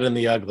 the bad, and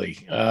the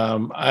ugly.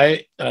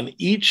 I on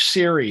each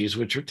series,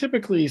 which are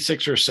typically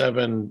 6 or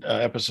 7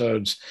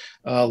 episodes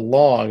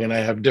long, and I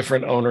have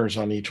different owners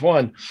on each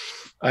one,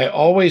 I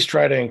always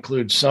try to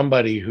include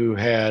somebody who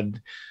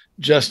had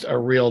just a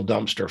real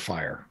dumpster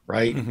fire,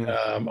 right?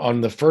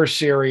 On the first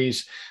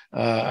series,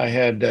 I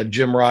had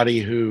Jim Roddy,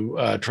 who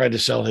tried to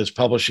sell his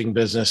publishing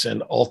business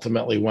and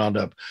ultimately wound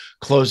up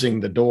closing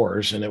the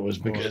doors, and it was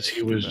because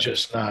he was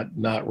just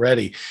not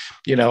ready.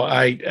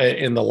 I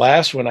in the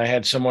last one, I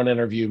had someone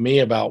interview me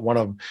about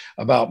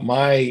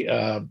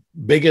my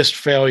biggest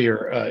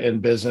failure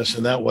in business,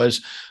 and that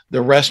was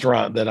the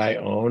restaurant that I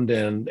owned,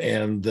 and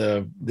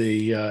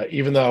the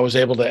even though I was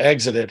able to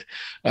exit it,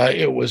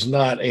 it was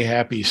not a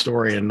happy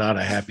story and not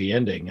a happy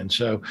ending. And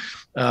so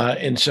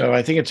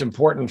I think it's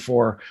important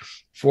for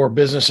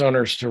business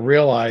owners to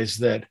realize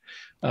that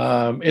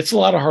it's a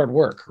lot of hard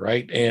work,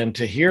 right? And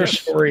to hear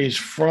stories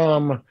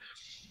from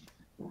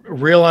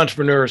real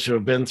entrepreneurs who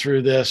have been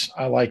through this,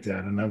 I like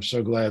that. And I'm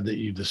so glad that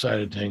you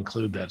decided to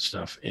include that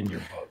stuff in your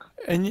book.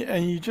 And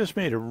you just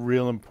made a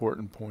real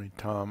important point,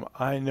 Tom.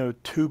 I know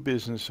 2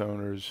 business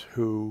owners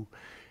who,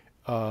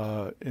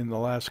 in the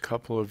last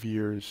couple of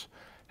years,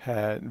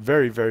 had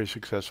very, very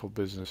successful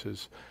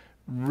businesses,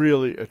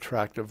 really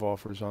attractive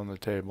offers on the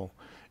table,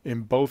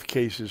 in both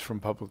cases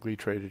from publicly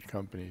traded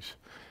companies.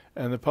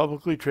 And the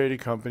publicly traded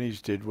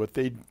companies did what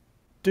they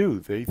do.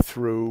 They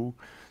threw,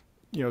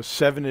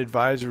 7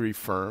 advisory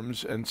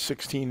firms and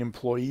 16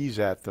 employees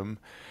at them,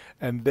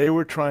 and they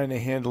were trying to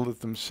handle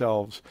it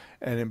themselves.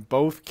 And in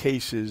both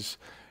cases,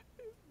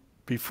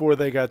 before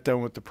they got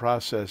done with the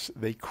process,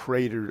 they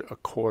cratered a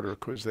quarter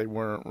because they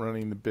weren't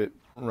running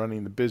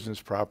the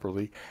business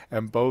properly,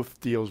 and both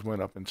deals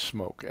went up in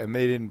smoke. And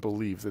they didn't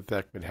believe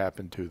that could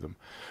happen to them.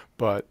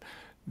 But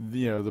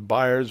the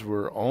buyers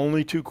were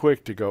only too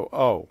quick to go,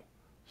 oh,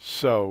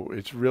 so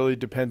it's really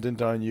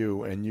dependent on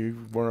you, and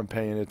you weren't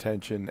paying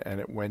attention, and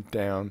it went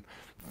down.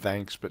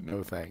 Thanks, but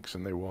no thanks,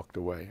 and they walked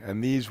away.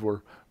 And these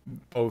were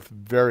both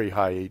very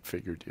high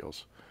 8-figure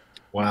deals.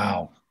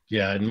 Wow.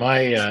 Yeah, in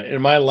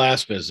my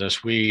last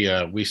business,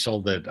 we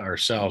sold it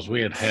ourselves.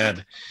 We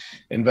had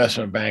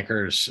investment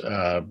bankers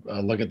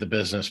look at the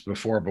business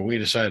before, but we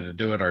decided to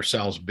do it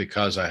ourselves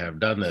because I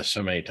have done this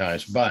so many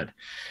times. But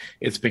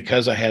it's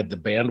because I had the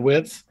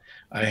bandwidth.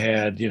 I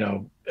had,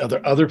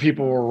 other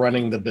people were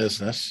running the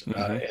business,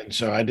 and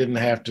so I didn't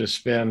have to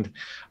spend.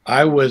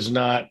 I was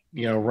not,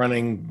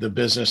 running the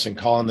business and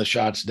calling the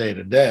shots day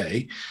to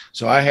day,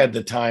 so I had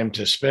the time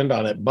to spend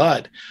on it.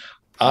 But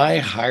I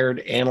hired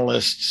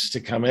analysts to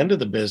come into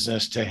the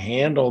business to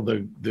handle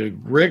the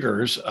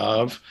rigors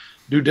of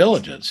due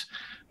diligence.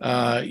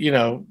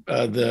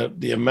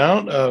 the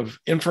amount of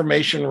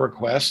information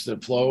requests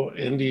that flow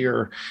into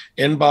your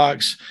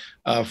inbox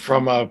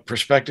from a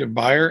prospective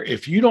buyer,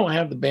 if you don't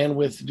have the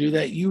bandwidth to do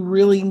that, you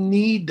really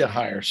need to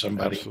hire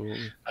somebody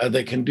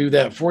that can do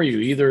that for you,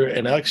 either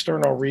an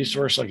external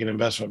resource like an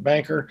investment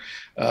banker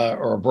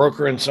or a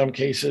broker in some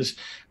cases,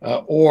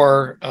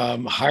 or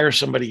hire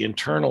somebody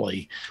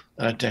internally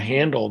to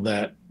handle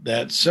that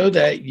so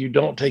that you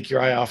don't take your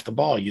eye off the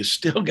ball. You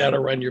still got to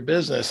run your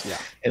business. Yeah.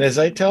 And as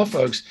I tell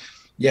folks,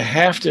 you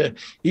have to,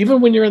 even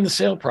when you're in the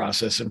sale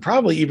process, and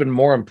probably even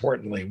more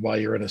importantly, while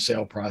you're in a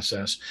sale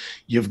process,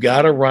 you've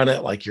got to run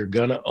it like you're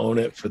going to own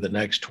it for the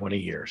next 20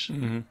 years.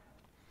 Mm-hmm.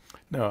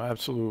 No,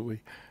 absolutely.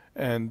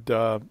 And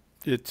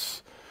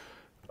it's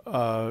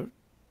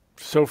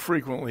so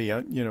frequently,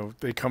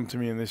 they come to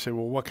me and they say,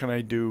 well, what can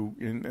I do?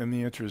 And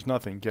the answer is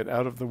nothing. Get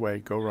out of the way,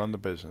 go run the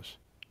business.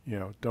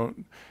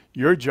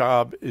 Your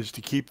job is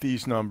to keep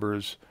these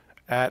numbers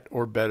at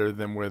or better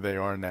than where they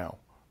are now.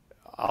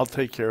 I'll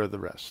take care of the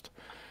rest.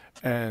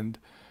 And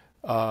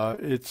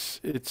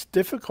it's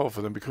difficult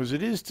for them because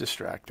it is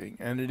distracting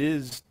and it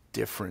is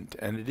different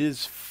and it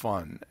is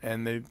fun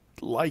and they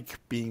like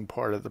being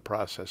part of the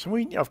process.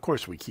 And of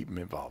course we keep them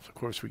involved. Of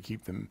course we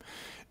keep them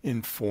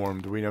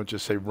informed. We don't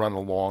just say run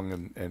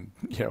along and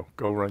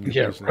go run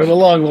your business. Run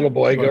along, little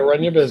boy, go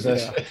run your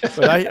business. Yeah.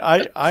 But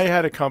I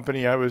had a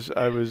company. I was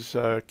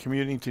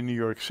commuting to New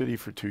York City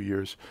for 2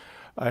 years.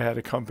 I had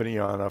a company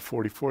on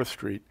 44th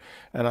Street,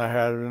 and I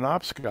had an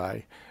ops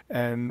guy,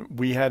 and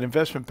we had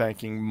investment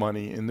banking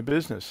money in the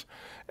business,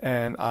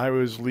 and I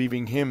was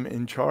leaving him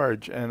in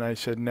charge. And I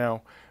said,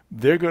 now,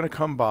 they're going to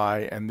come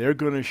by and they're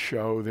going to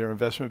show their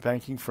investment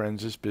banking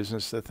friends this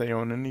business that they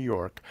own in New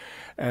York,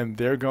 and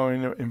they're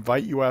going to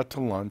invite you out to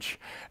lunch,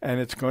 and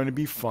it's going to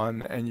be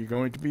fun, and you're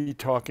going to be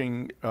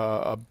talking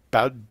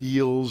about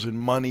deals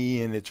and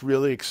money, and it's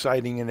really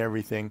exciting and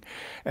everything.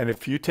 And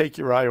if you take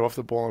your eye off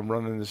the ball and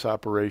run in this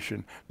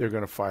operation, they're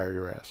going to fire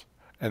your ass.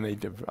 And they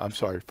did. I'm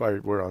sorry,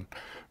 fire your butt.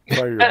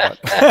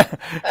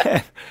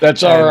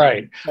 That's all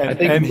right. I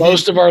think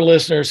most of our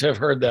listeners have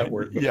heard that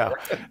word before.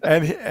 Yeah,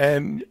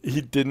 and he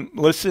didn't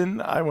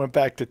listen. I went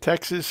back to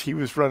Texas. He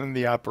was running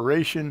the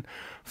operation.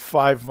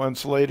 5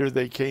 months later,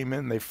 they came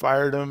in, they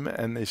fired him,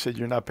 and they said,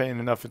 you're not paying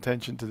enough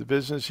attention to the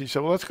business. He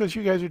said, well, that's because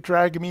you guys are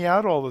dragging me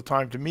out all the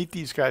time to meet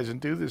these guys and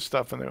do this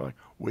stuff. And they're like,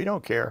 we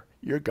don't care.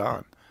 You're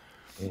gone.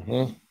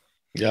 Mm-hmm.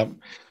 Yep.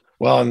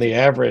 Well, and the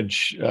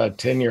average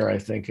tenure, I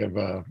think, of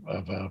a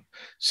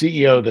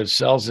CEO that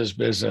sells his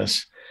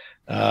business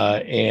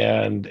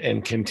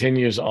and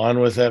continues on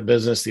with that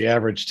business, the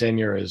average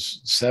tenure is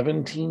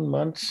 17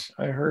 months,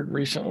 I heard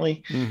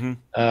recently. Mm-hmm.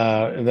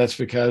 And that's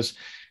because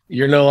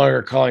you're no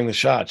longer calling the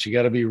shots. You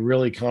got to be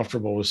really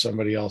comfortable with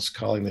somebody else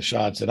calling the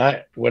shots.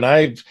 And when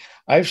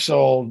I've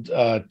sold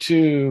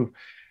two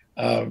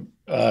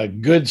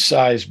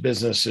good-sized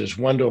businesses,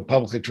 one to a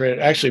publicly traded,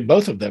 actually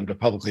both of them to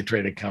publicly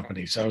traded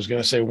companies. I was going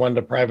to say one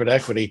to private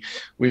equity.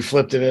 We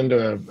flipped it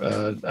into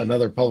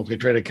another publicly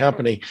traded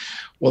company.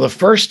 Well, the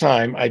first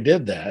time I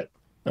did that,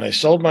 and I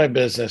sold my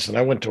business and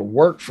I went to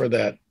work for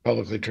that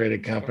publicly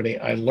traded company,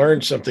 I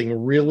learned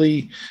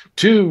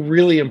two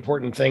really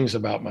important things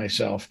about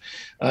myself.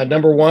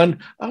 Number one,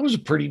 I was a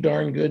pretty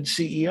darn good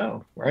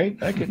CEO, right?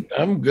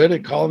 I'm good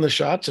at calling the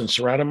shots and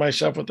surrounding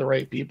myself with the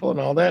right people and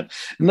all that.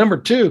 And number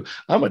two,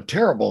 I'm a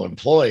terrible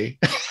employee.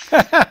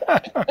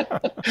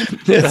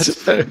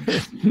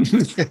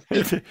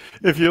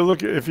 If you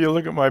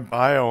look at my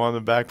bio on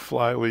the back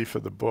flyleaf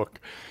of the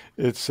book,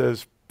 it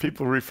says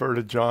people refer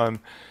to John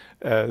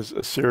as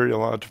a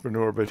serial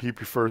entrepreneur, but he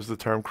prefers the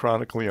term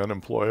chronically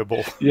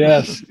unemployable.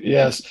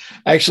 Yes.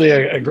 Actually,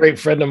 a great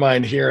friend of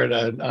mine here,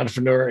 an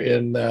entrepreneur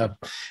in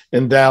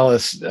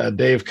Dallas,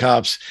 Dave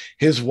Copps,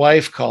 his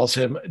wife calls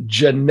him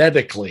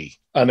genetically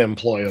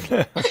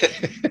unemployable. But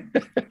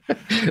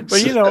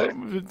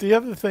the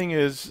other thing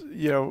is,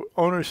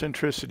 owner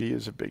centricity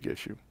is a big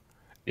issue.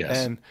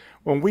 Yes. And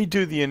when we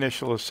do the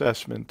initial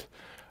assessment,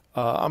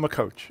 I'm a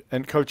coach,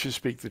 and coaches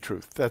speak the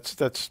truth.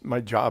 That's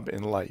my job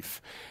in life.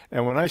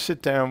 And when I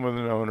sit down with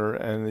an owner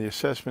and the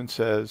assessment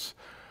says,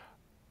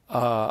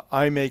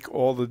 I make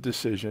all the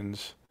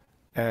decisions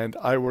and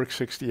I work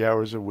 60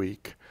 hours a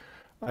week,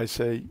 I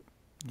say,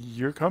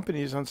 your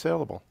company is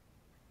unsaleable.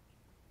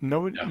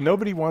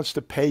 Nobody wants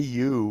to pay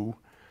you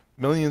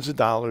millions of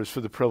dollars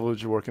for the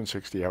privilege of working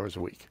 60 hours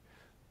a week.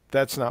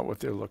 That's not what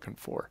they're looking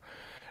for.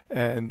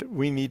 And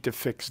we need to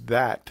fix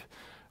that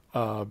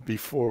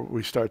before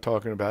we start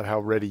talking about how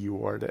ready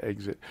you are to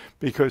exit.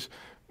 Because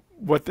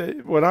what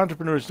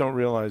entrepreneurs don't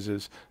realize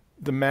is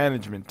the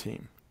management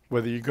team,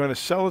 whether you're going to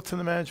sell it to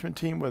the management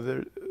team,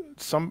 whether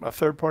a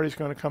third party is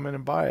going to come in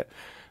and buy it,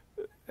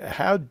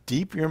 how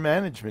deep your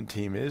management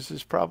team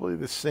is probably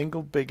the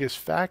single biggest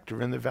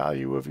factor in the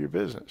value of your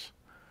business.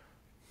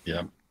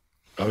 Yeah.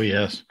 Oh,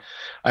 yes.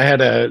 I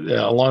had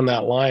along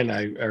that line,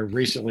 I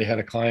recently had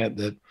a client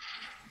that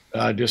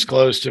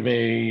disclosed to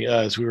me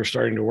as we were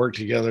starting to work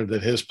together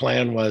that his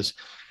plan was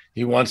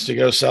he wants to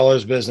go sell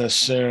his business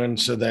soon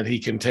so that he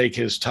can take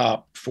his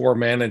top 4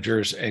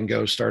 managers and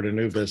go start a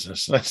new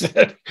business. That's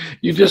it.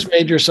 You just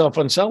made yourself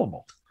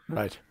unsellable.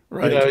 Right.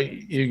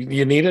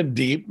 You need a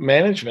deep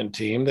management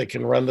team that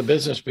can run the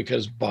business,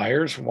 because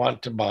buyers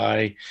want to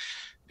buy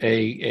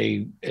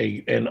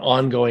an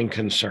ongoing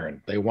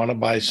concern. They want to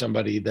buy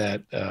somebody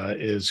that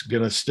is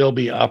going to still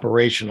be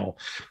operational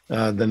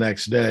the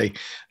next day.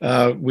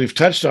 We've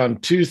touched on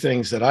 2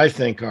 things that I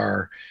think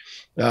are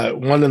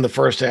one in the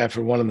first half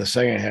and one in the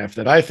second half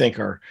that I think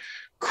are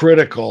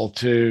critical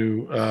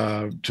to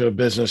a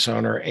business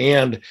owner,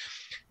 and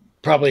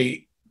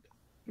probably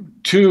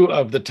 2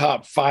 of the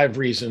top 5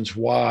 reasons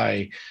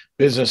why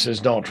businesses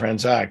don't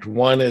transact.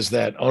 One is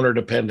that owner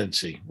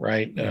dependency,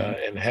 right?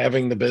 And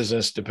having the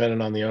business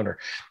dependent on the owner.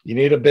 You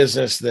need a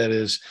business that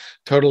is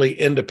totally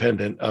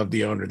independent of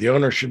the owner. The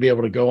owner should be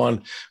able to go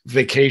on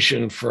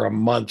vacation for a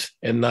month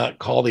and not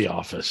call the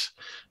office,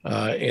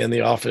 and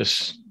the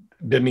office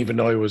didn't even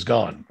know he was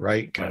gone,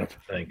 right? Kind of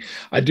thing.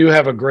 I do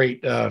have a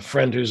great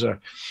friend who's a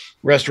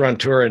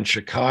restaurateur in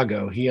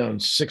Chicago. He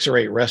owns 6 or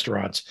 8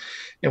 restaurants.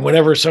 And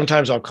whenever,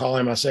 sometimes I'll call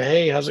him, I say,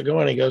 "Hey, how's it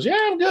going?" He goes, "Yeah,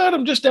 I'm good.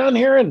 I'm just down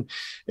here in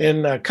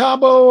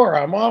Cabo, or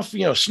I'm off,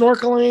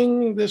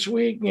 snorkeling this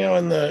week,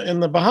 in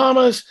the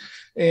Bahamas."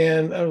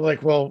 And I was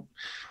like, "Well,"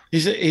 he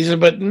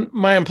said, "but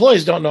my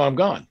employees don't know I'm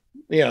gone.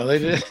 They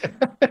just,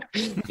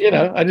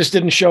 I just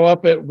didn't show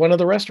up at one of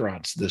the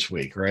restaurants this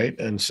week, right?"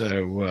 And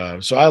so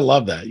I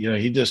love that.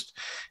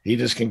 He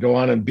just can go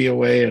on and be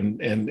away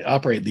and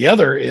operate. The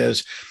other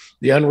is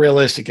the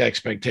unrealistic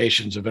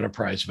expectations of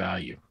enterprise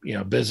value.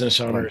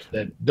 Business owners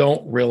that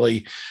don't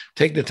really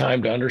take the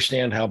time to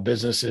understand how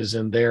businesses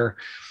in their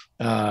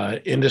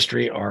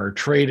industry are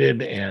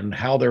traded and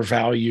how they're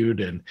valued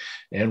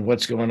and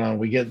what's going on.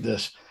 We get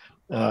this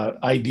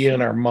idea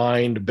in our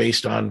mind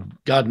based on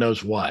God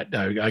knows what.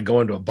 I go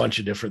into a bunch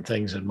of different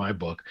things in my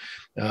book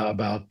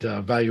about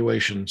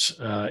valuations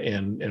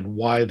and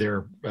why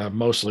they're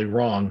mostly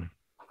wrong.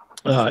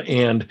 So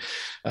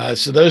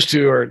those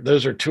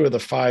are 2 of the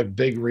 5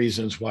 big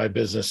reasons why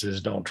businesses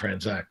don't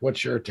transact.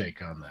 What's your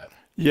take on that?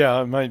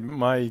 Yeah,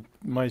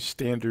 my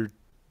standard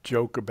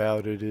joke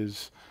about it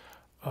is,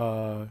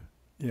 how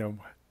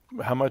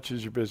much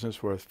is your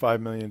business worth?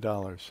 $5 million.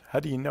 How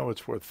do you know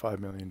it's worth $5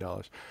 million?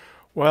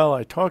 Well,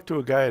 I talked to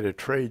a guy at a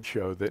trade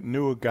show that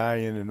knew a guy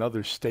in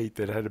another state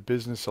that had a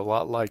business a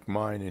lot like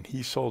mine, and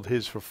he sold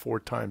his for 4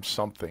 times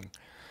something.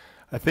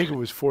 I think it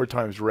was 4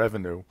 times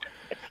revenue.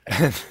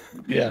 And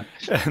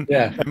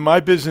my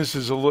business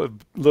is a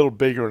little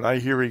bigger, and I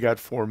hear he got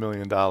 $4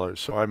 million,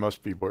 so I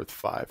must be worth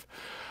 5.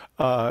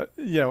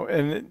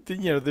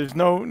 There's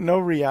no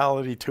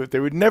reality to it.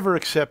 They would never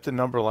accept a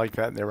number like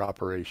that in their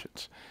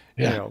operations.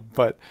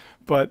 But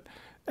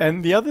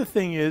and the other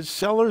thing is,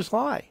 sellers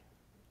lie.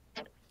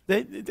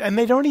 They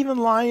don't even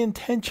lie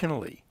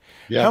intentionally.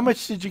 Yeah. How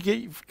much did you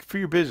get for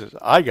your business?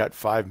 I got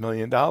 $5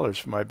 million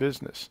for my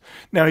business.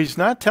 Now, he's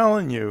not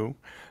telling you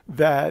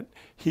that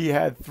he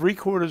had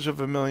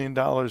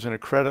 $750,000 in a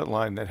credit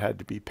line that had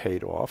to be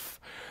paid off,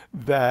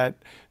 that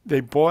they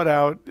bought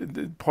out,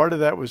 part of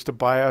that was to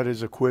buy out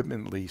his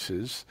equipment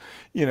leases,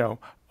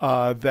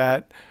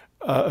 that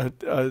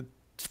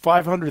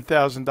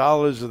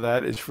 $500,000 of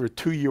that is for a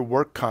 2-year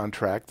work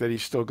contract that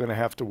he's still going to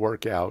have to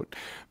work out,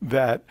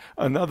 that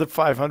another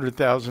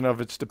 $500,000 of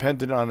it's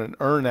dependent on an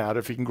earn out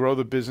if he can grow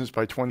the business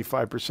by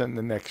 25% in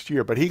the next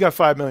year. But he got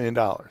 $5 million.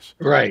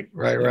 Right.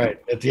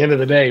 At the end of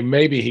the day,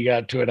 maybe he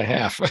got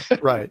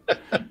 2.5. Right.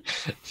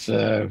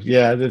 So,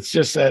 it's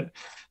just that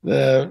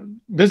the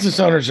business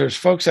owners, there's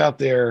folks out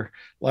there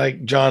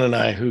like John and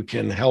I who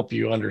can help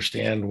you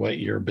understand what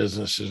your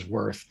business is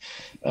worth.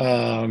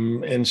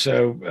 And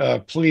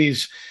so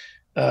please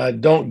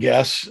don't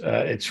guess.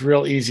 It's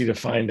real easy to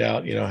find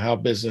out, how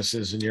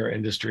businesses in your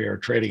industry are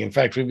trading. In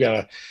fact, we've got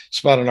a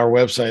spot on our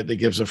website that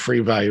gives a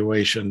free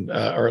valuation,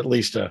 or at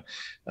least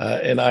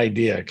an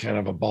idea, kind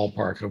of a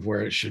ballpark of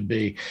where it should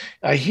be.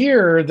 I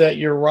hear that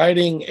you're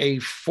writing a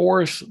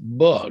 4th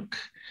book.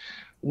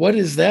 What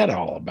is that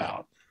all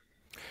about?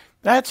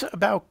 That's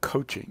about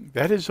coaching.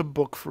 That is a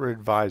book for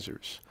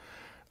advisors.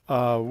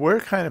 We're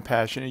kind of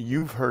passionate.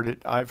 You've heard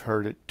it. I've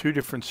heard it. 2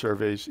 different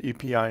surveys,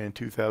 EPI in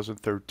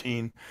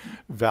 2013,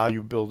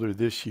 Value Builder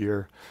this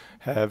year,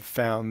 have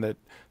found that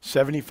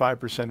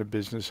 75% of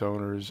business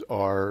owners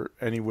are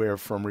anywhere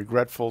from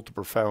regretful to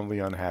profoundly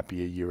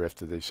unhappy a year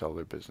after they sell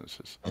their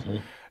businesses. Mm-hmm.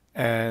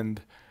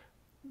 And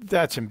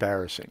that's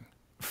embarrassing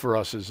for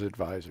us as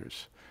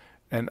advisors.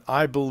 And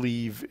I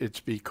believe it's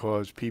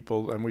because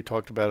people, and we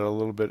talked about it a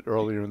little bit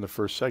earlier in the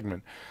first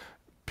segment,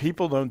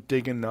 people don't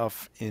dig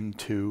enough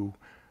into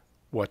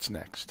what's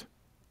next.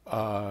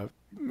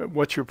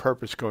 What's your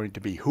purpose going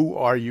to be? Who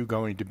are you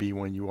going to be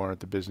when you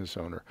aren't the business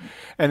owner?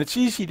 And it's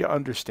easy to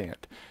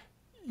understand.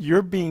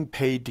 You're being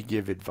paid to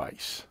give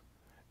advice.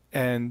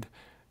 And,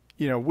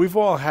 we've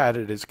all had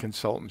it as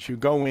consultants. You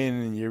go in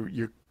and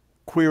you're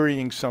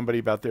querying somebody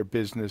about their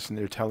business and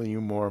they're telling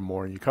you more and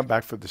more, and you come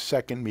back for the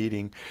second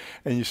meeting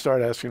and you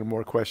start asking them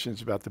more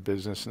questions about the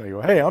business, and they go,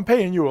 hey, I'm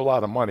paying you a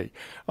lot of money.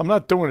 I'm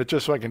not doing it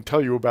just so I can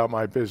tell you about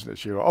my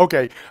business. You go,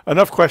 okay,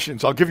 enough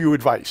questions. I'll give you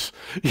advice.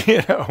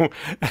 You know,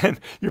 and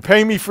you're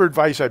paying me for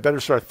advice. I better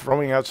start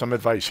throwing out some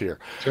advice here.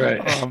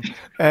 That's right.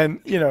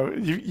 And you know,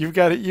 you've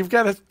got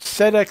to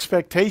set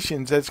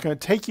expectations. That's going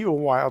to take you a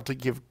while to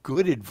give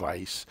good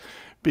advice,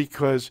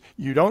 because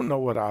you don't know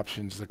what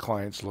options the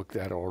client's looked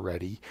at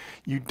already.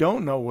 You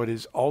don't know what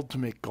his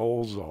ultimate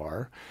goals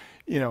are.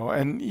 You know,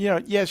 and you know,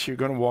 yes, you're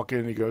going to walk in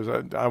and he goes,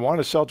 I want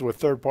to sell to a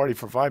third party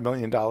for $5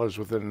 million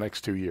within the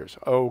next 2 years.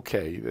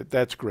 Okay,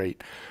 that's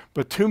great.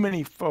 But too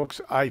many folks,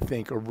 I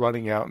think, are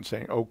running out and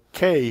saying,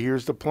 okay,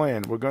 here's the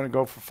plan. We're going to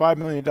go for $5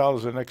 million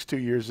in the next 2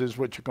 years. This is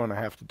what you're going to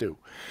have to do.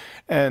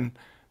 And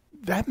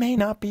that may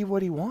not be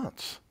what he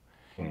wants.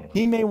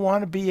 He may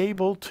want to be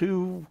able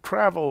to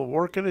travel,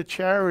 work at a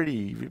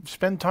charity,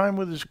 spend time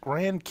with his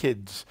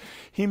grandkids.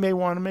 He may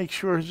want to make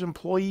sure his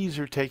employees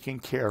are taken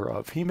care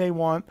of. He may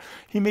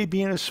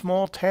be in a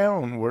small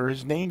town where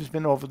his name's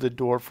been over the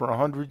door for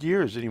 100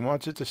 years and he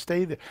wants it to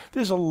stay there.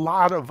 There's a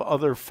lot of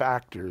other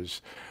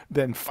factors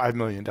than $5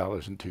 million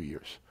in 2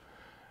 years.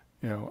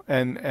 You know,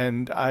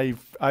 and I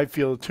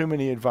feel too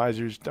many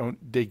advisors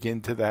don't dig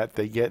into that.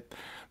 They get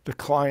the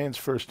client's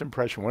first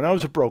impression. When I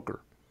was a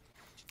broker,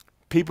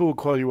 people will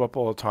call you up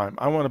all the time.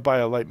 I want to buy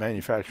a light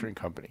manufacturing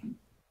company.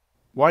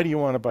 Why do you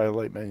want to buy a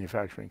light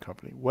manufacturing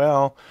company?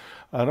 Well,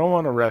 I don't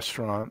want a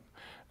restaurant,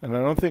 and I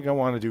don't think I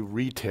want to do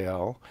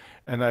retail,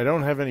 and I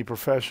don't have any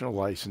professional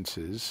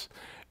licenses,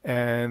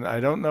 and I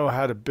don't know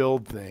how to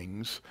build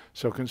things,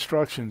 so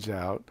construction's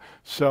out.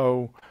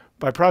 So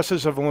by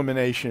process of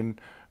elimination,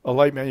 a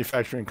light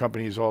manufacturing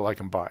company is all I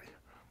can buy.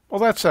 Well,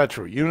 that's not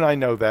true. You and I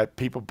know that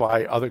people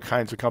buy other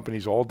kinds of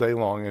companies all day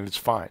long, and it's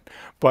fine.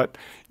 But,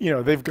 you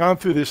know, they've gone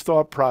through this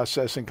thought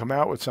process and come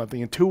out with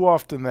something, and too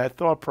often that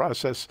thought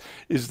process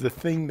is the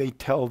thing they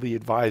tell the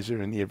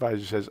advisor, and the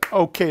advisor says,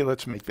 okay,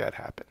 let's make that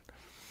happen.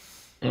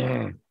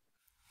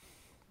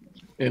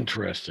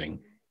 Interesting.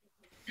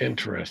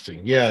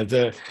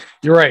 Yeah,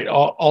 you're right.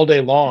 All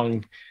day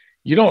long,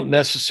 you don't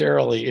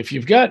necessarily, if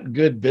you've got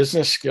good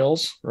business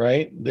skills,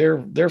 right? They're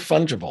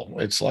fungible.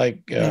 It's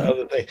like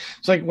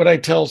it's like what I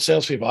tell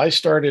salespeople. I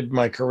started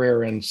my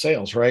career in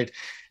sales, right?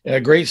 A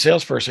great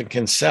salesperson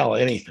can sell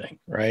anything,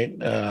 right?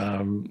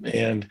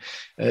 And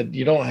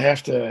you don't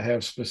have to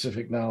have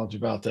specific knowledge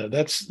about that.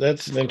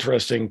 That's an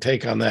interesting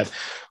take on that.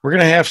 We're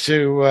going to have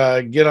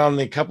to get on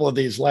a couple of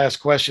these last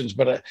questions,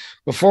 but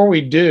before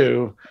we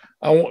do,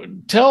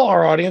 tell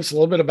our audience a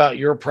little bit about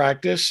your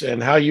practice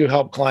and how you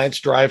help clients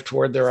drive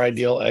toward their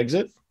ideal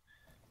exit.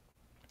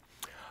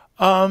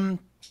 As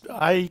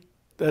I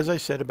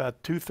said,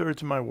 about 2/3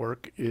 of my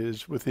work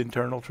is with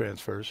internal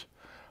transfers,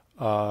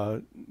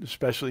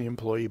 especially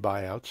employee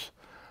buyouts.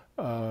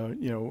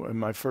 You know, in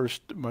my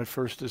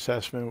first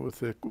assessment with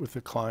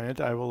the client,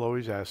 I will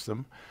always ask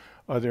them,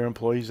 are there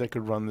employees that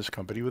could run this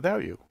company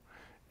without you?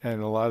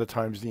 And a lot of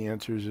times the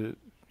answer is,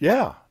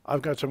 yeah,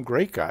 I've got some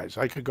great guys.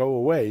 I could go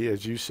away,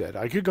 as you said.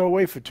 I could go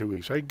away for 2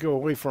 weeks. I could go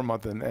away for a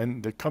month,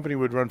 and the company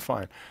would run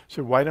fine.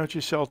 So why don't you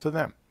sell to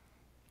them?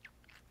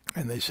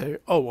 And they say,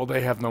 oh, well,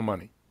 they have no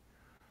money.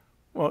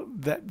 Well,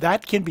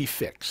 that can be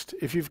fixed.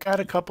 If you've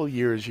got a couple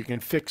years, you can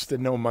fix the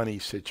no money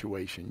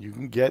situation. You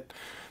can get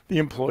the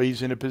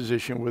employees in a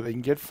position where they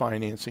can get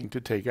financing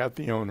to take out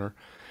the owner.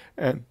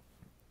 And,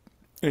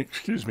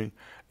 excuse me,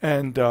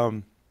 and,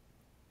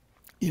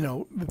 you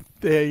know,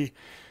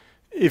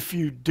 if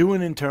you do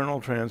an internal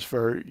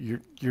transfer,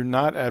 you're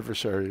not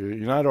adversarial.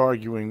 You're not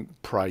arguing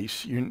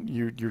price.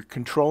 You're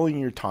controlling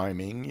your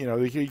timing. You know,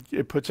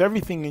 it puts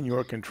everything in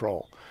your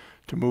control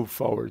to move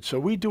forward. So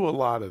we do a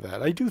lot of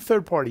that. I do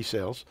third-party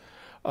sales.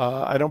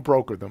 I don't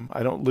broker them.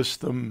 I don't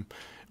list them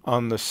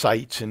on the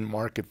sites and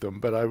market them.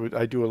 But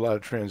I do a lot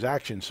of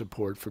transaction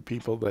support for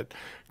people that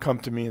come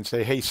to me and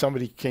say, "Hey,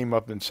 somebody came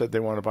up and said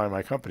they want to buy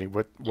my company.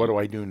 What do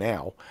I do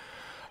now?"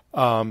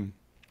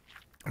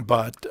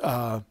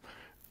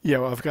 You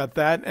know, I've got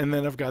that, and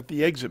then I've got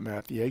the exit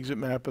map. The exit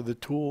map are the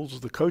tools,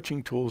 the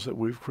coaching tools that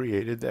we've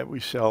created that we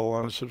sell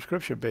on a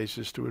subscription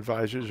basis to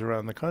advisors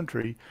around the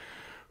country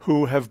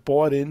who have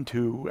bought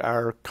into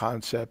our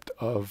concept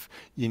of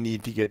you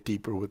need to get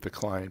deeper with the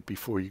client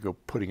before you go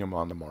putting them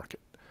on the market.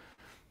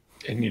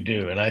 And you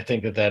do. And I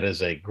think that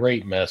is a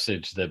great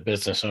message that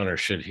business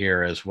owners should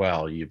hear as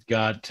well. You've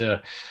got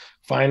to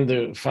find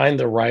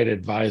the right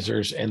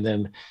advisors and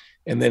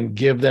then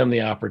give them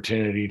the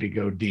opportunity to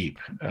go deep,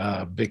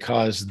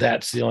 because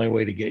that's the only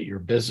way to get your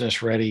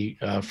business ready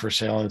for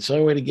sale. And it's the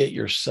only way to get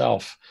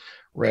yourself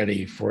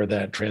ready for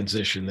that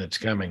transition that's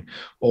coming.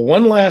 Well,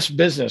 one last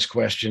business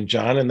question,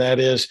 John, and that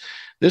is,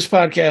 this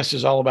podcast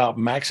is all about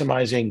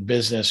maximizing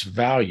business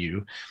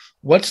value.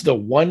 What's the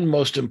one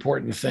most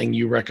important thing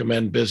you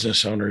recommend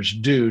business owners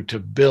do to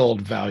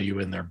build value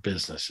in their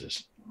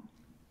businesses?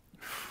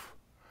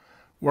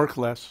 Work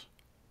less.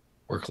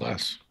 Work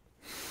less.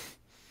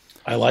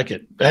 I like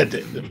it.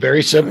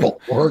 Very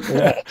simple. Work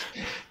less.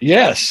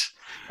 Yes.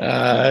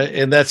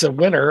 And that's a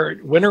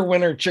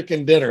winner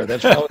chicken dinner.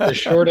 That's probably the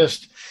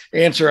shortest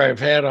answer I've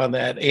had on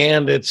that.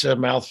 And it's a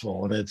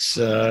mouthful, and it's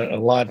a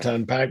lot to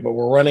unpack, but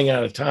we're running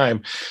out of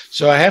time.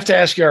 So I have to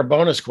ask you our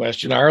bonus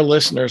question. Our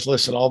listeners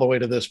listen all the way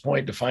to this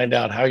point to find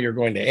out how you're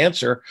going to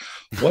answer.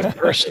 What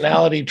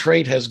personality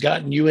trait has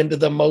gotten you into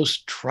the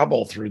most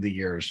trouble through the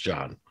years,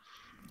 John?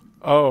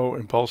 Oh,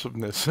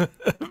 impulsiveness.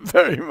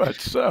 Very much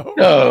so.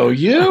 No,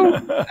 you?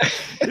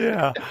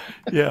 Yeah.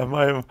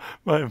 My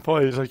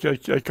employees, I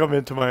come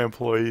into my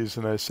employees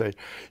and I say,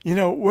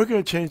 we're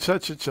going to change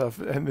such and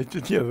stuff. And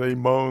they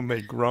moan,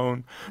 they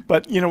groan.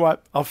 But you know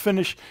what? I'll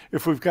finish,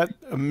 if we've got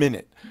a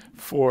minute,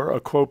 for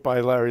a quote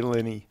by Larry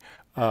Linney,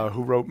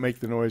 who wrote Make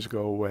the Noise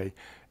Go Away.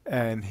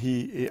 And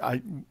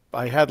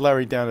I had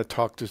Larry down to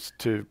talk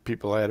to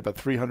people. I had about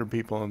 300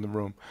 people in the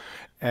room.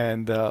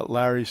 And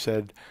Larry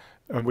said,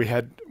 we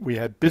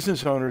had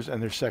business owners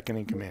and their second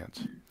in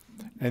commands.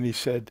 And he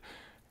said,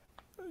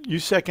 you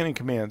second in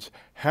commands,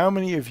 how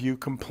many of you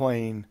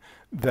complain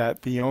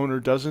that the owner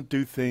doesn't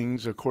do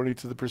things according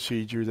to the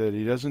procedure, that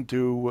he doesn't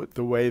do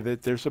the way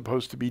that they're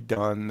supposed to be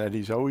done, that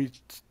he's always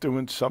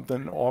doing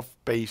something off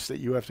base that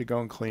you have to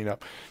go and clean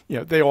up?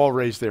 They all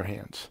raised their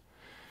hands.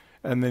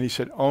 And then he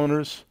said,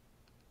 owners,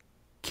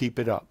 keep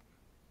it up.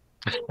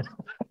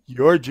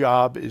 Your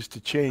job is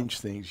to change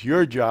things.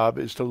 Your job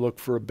is to look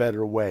for a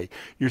better way.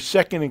 Your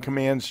second in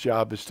command's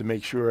job is to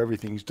make sure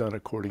everything's done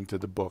according to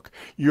the book.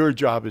 Your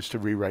job is to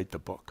rewrite the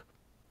book.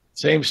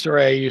 Same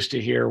story I used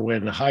to hear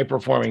when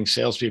high-performing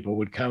salespeople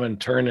would come and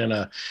turn in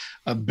a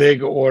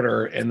big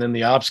order, and then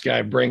the ops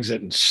guy brings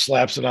it and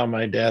slaps it on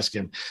my desk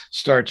and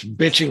starts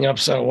bitching up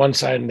one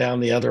side and down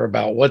the other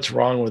about what's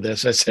wrong with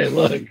this. I say,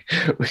 look,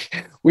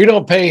 we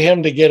don't pay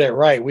him to get it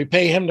right. We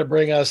pay him to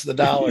bring us the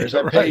dollars.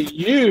 I pay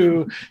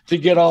you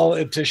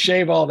to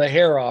shave all the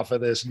hair off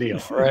of this deal,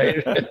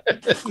 right?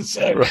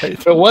 So, right.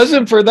 If it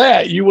wasn't for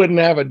that, you wouldn't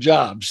have a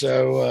job.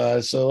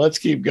 So let's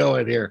keep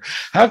going here.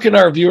 How can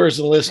our viewers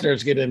and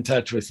listeners get in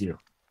touch with you?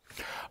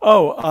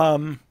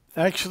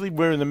 Actually,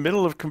 we're in the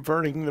middle of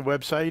converting the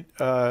website.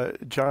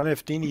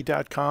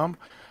 johnfdini.com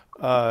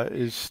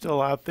is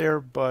still out there,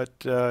 but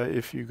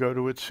if you go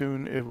to it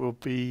soon, it will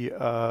be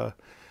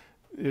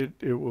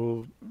it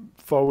will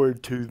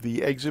forward to the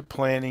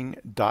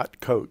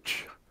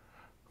exitplanning.coach.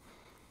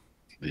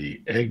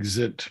 The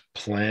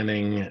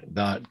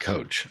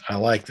exitplanning.coach. I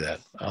like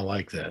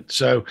that.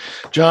 So,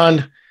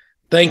 John,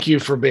 thank you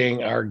for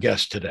being our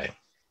guest today.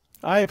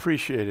 I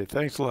appreciate it.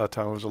 Thanks a lot,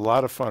 Tom. It was a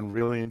lot of fun.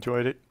 Really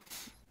enjoyed it.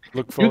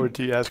 Look forward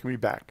to you asking me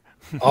back.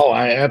 Oh,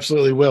 I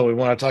absolutely will. We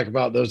want to talk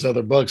about those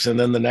other books and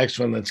then the next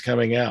one that's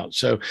coming out.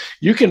 So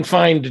you can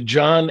find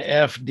John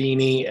F.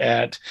 Dini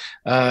at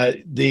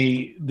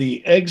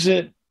the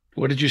exit.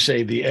 What did you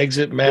say? The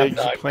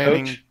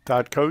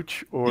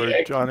exitmap.coach or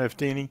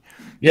johnfdini.com.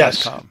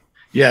 Yes.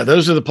 Yeah,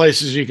 those are the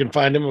places you can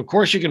find him. Of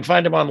course, you can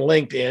find him on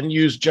LinkedIn.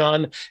 Use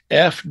John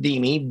F.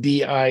 Dini,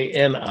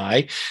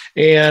 D-I-N-I.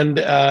 And,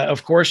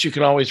 of course, you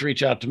can always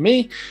reach out to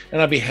me,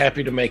 and I'll be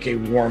happy to make a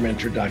warm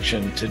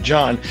introduction to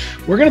John.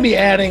 We're going to be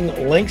adding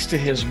links to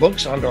his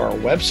books onto our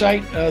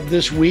website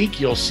this week.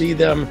 You'll see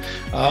them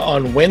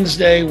on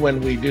Wednesday when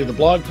we do the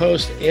blog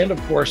post, and,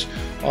 of course,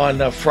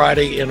 on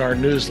Friday in our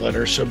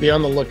newsletter. So be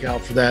on the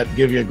lookout for that.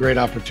 Give you a great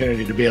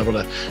opportunity to be able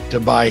to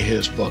buy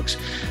his books.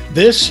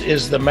 This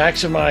is the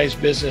Maximize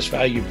Business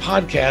Value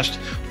podcast,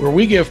 where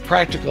we give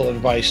practical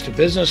advice to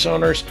business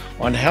owners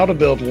on how to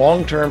build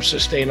long-term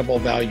sustainable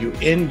value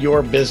in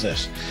your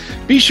business.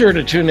 Be sure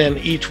to tune in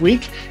each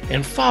week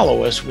and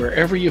follow us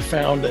wherever you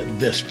found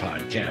this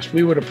podcast.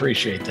 We would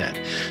appreciate that.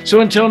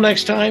 So until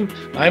next time,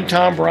 I'm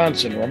Tom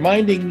Bronson,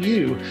 reminding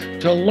you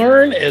to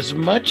learn as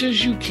much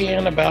as you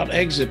can about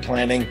exit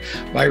planning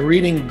by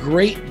reading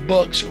great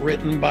books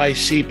written by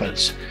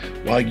CEPAs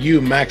while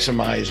you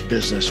maximize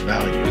business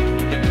value.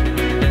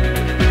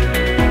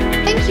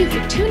 Thank you for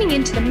tuning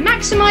in to the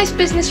Maximize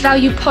Business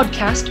Value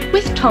podcast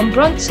with Tom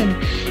Bronson.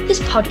 This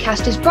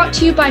podcast is brought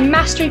to you by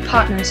Mastery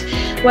Partners,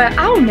 where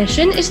our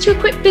mission is to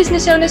equip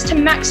business owners to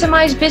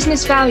maximize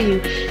business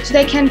value so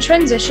they can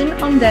transition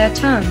on their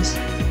terms.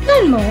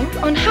 Learn more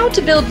on how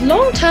to build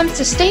long-term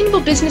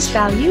sustainable business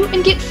value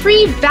and get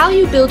free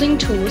value-building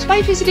tools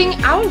by visiting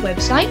our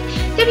website,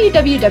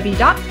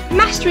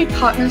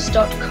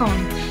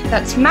 www.masterypartners.com.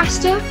 That's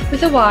master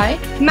with a Y,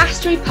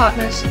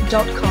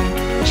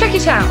 masterypartners.com. Check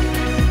it out.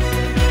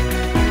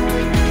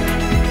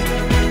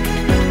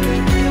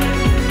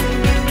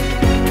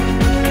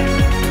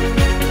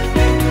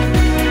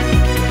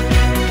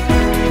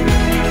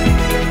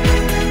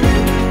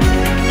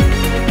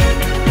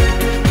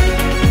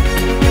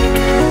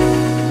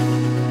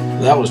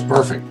 That was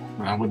perfect.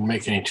 I wouldn't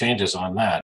make any changes on that.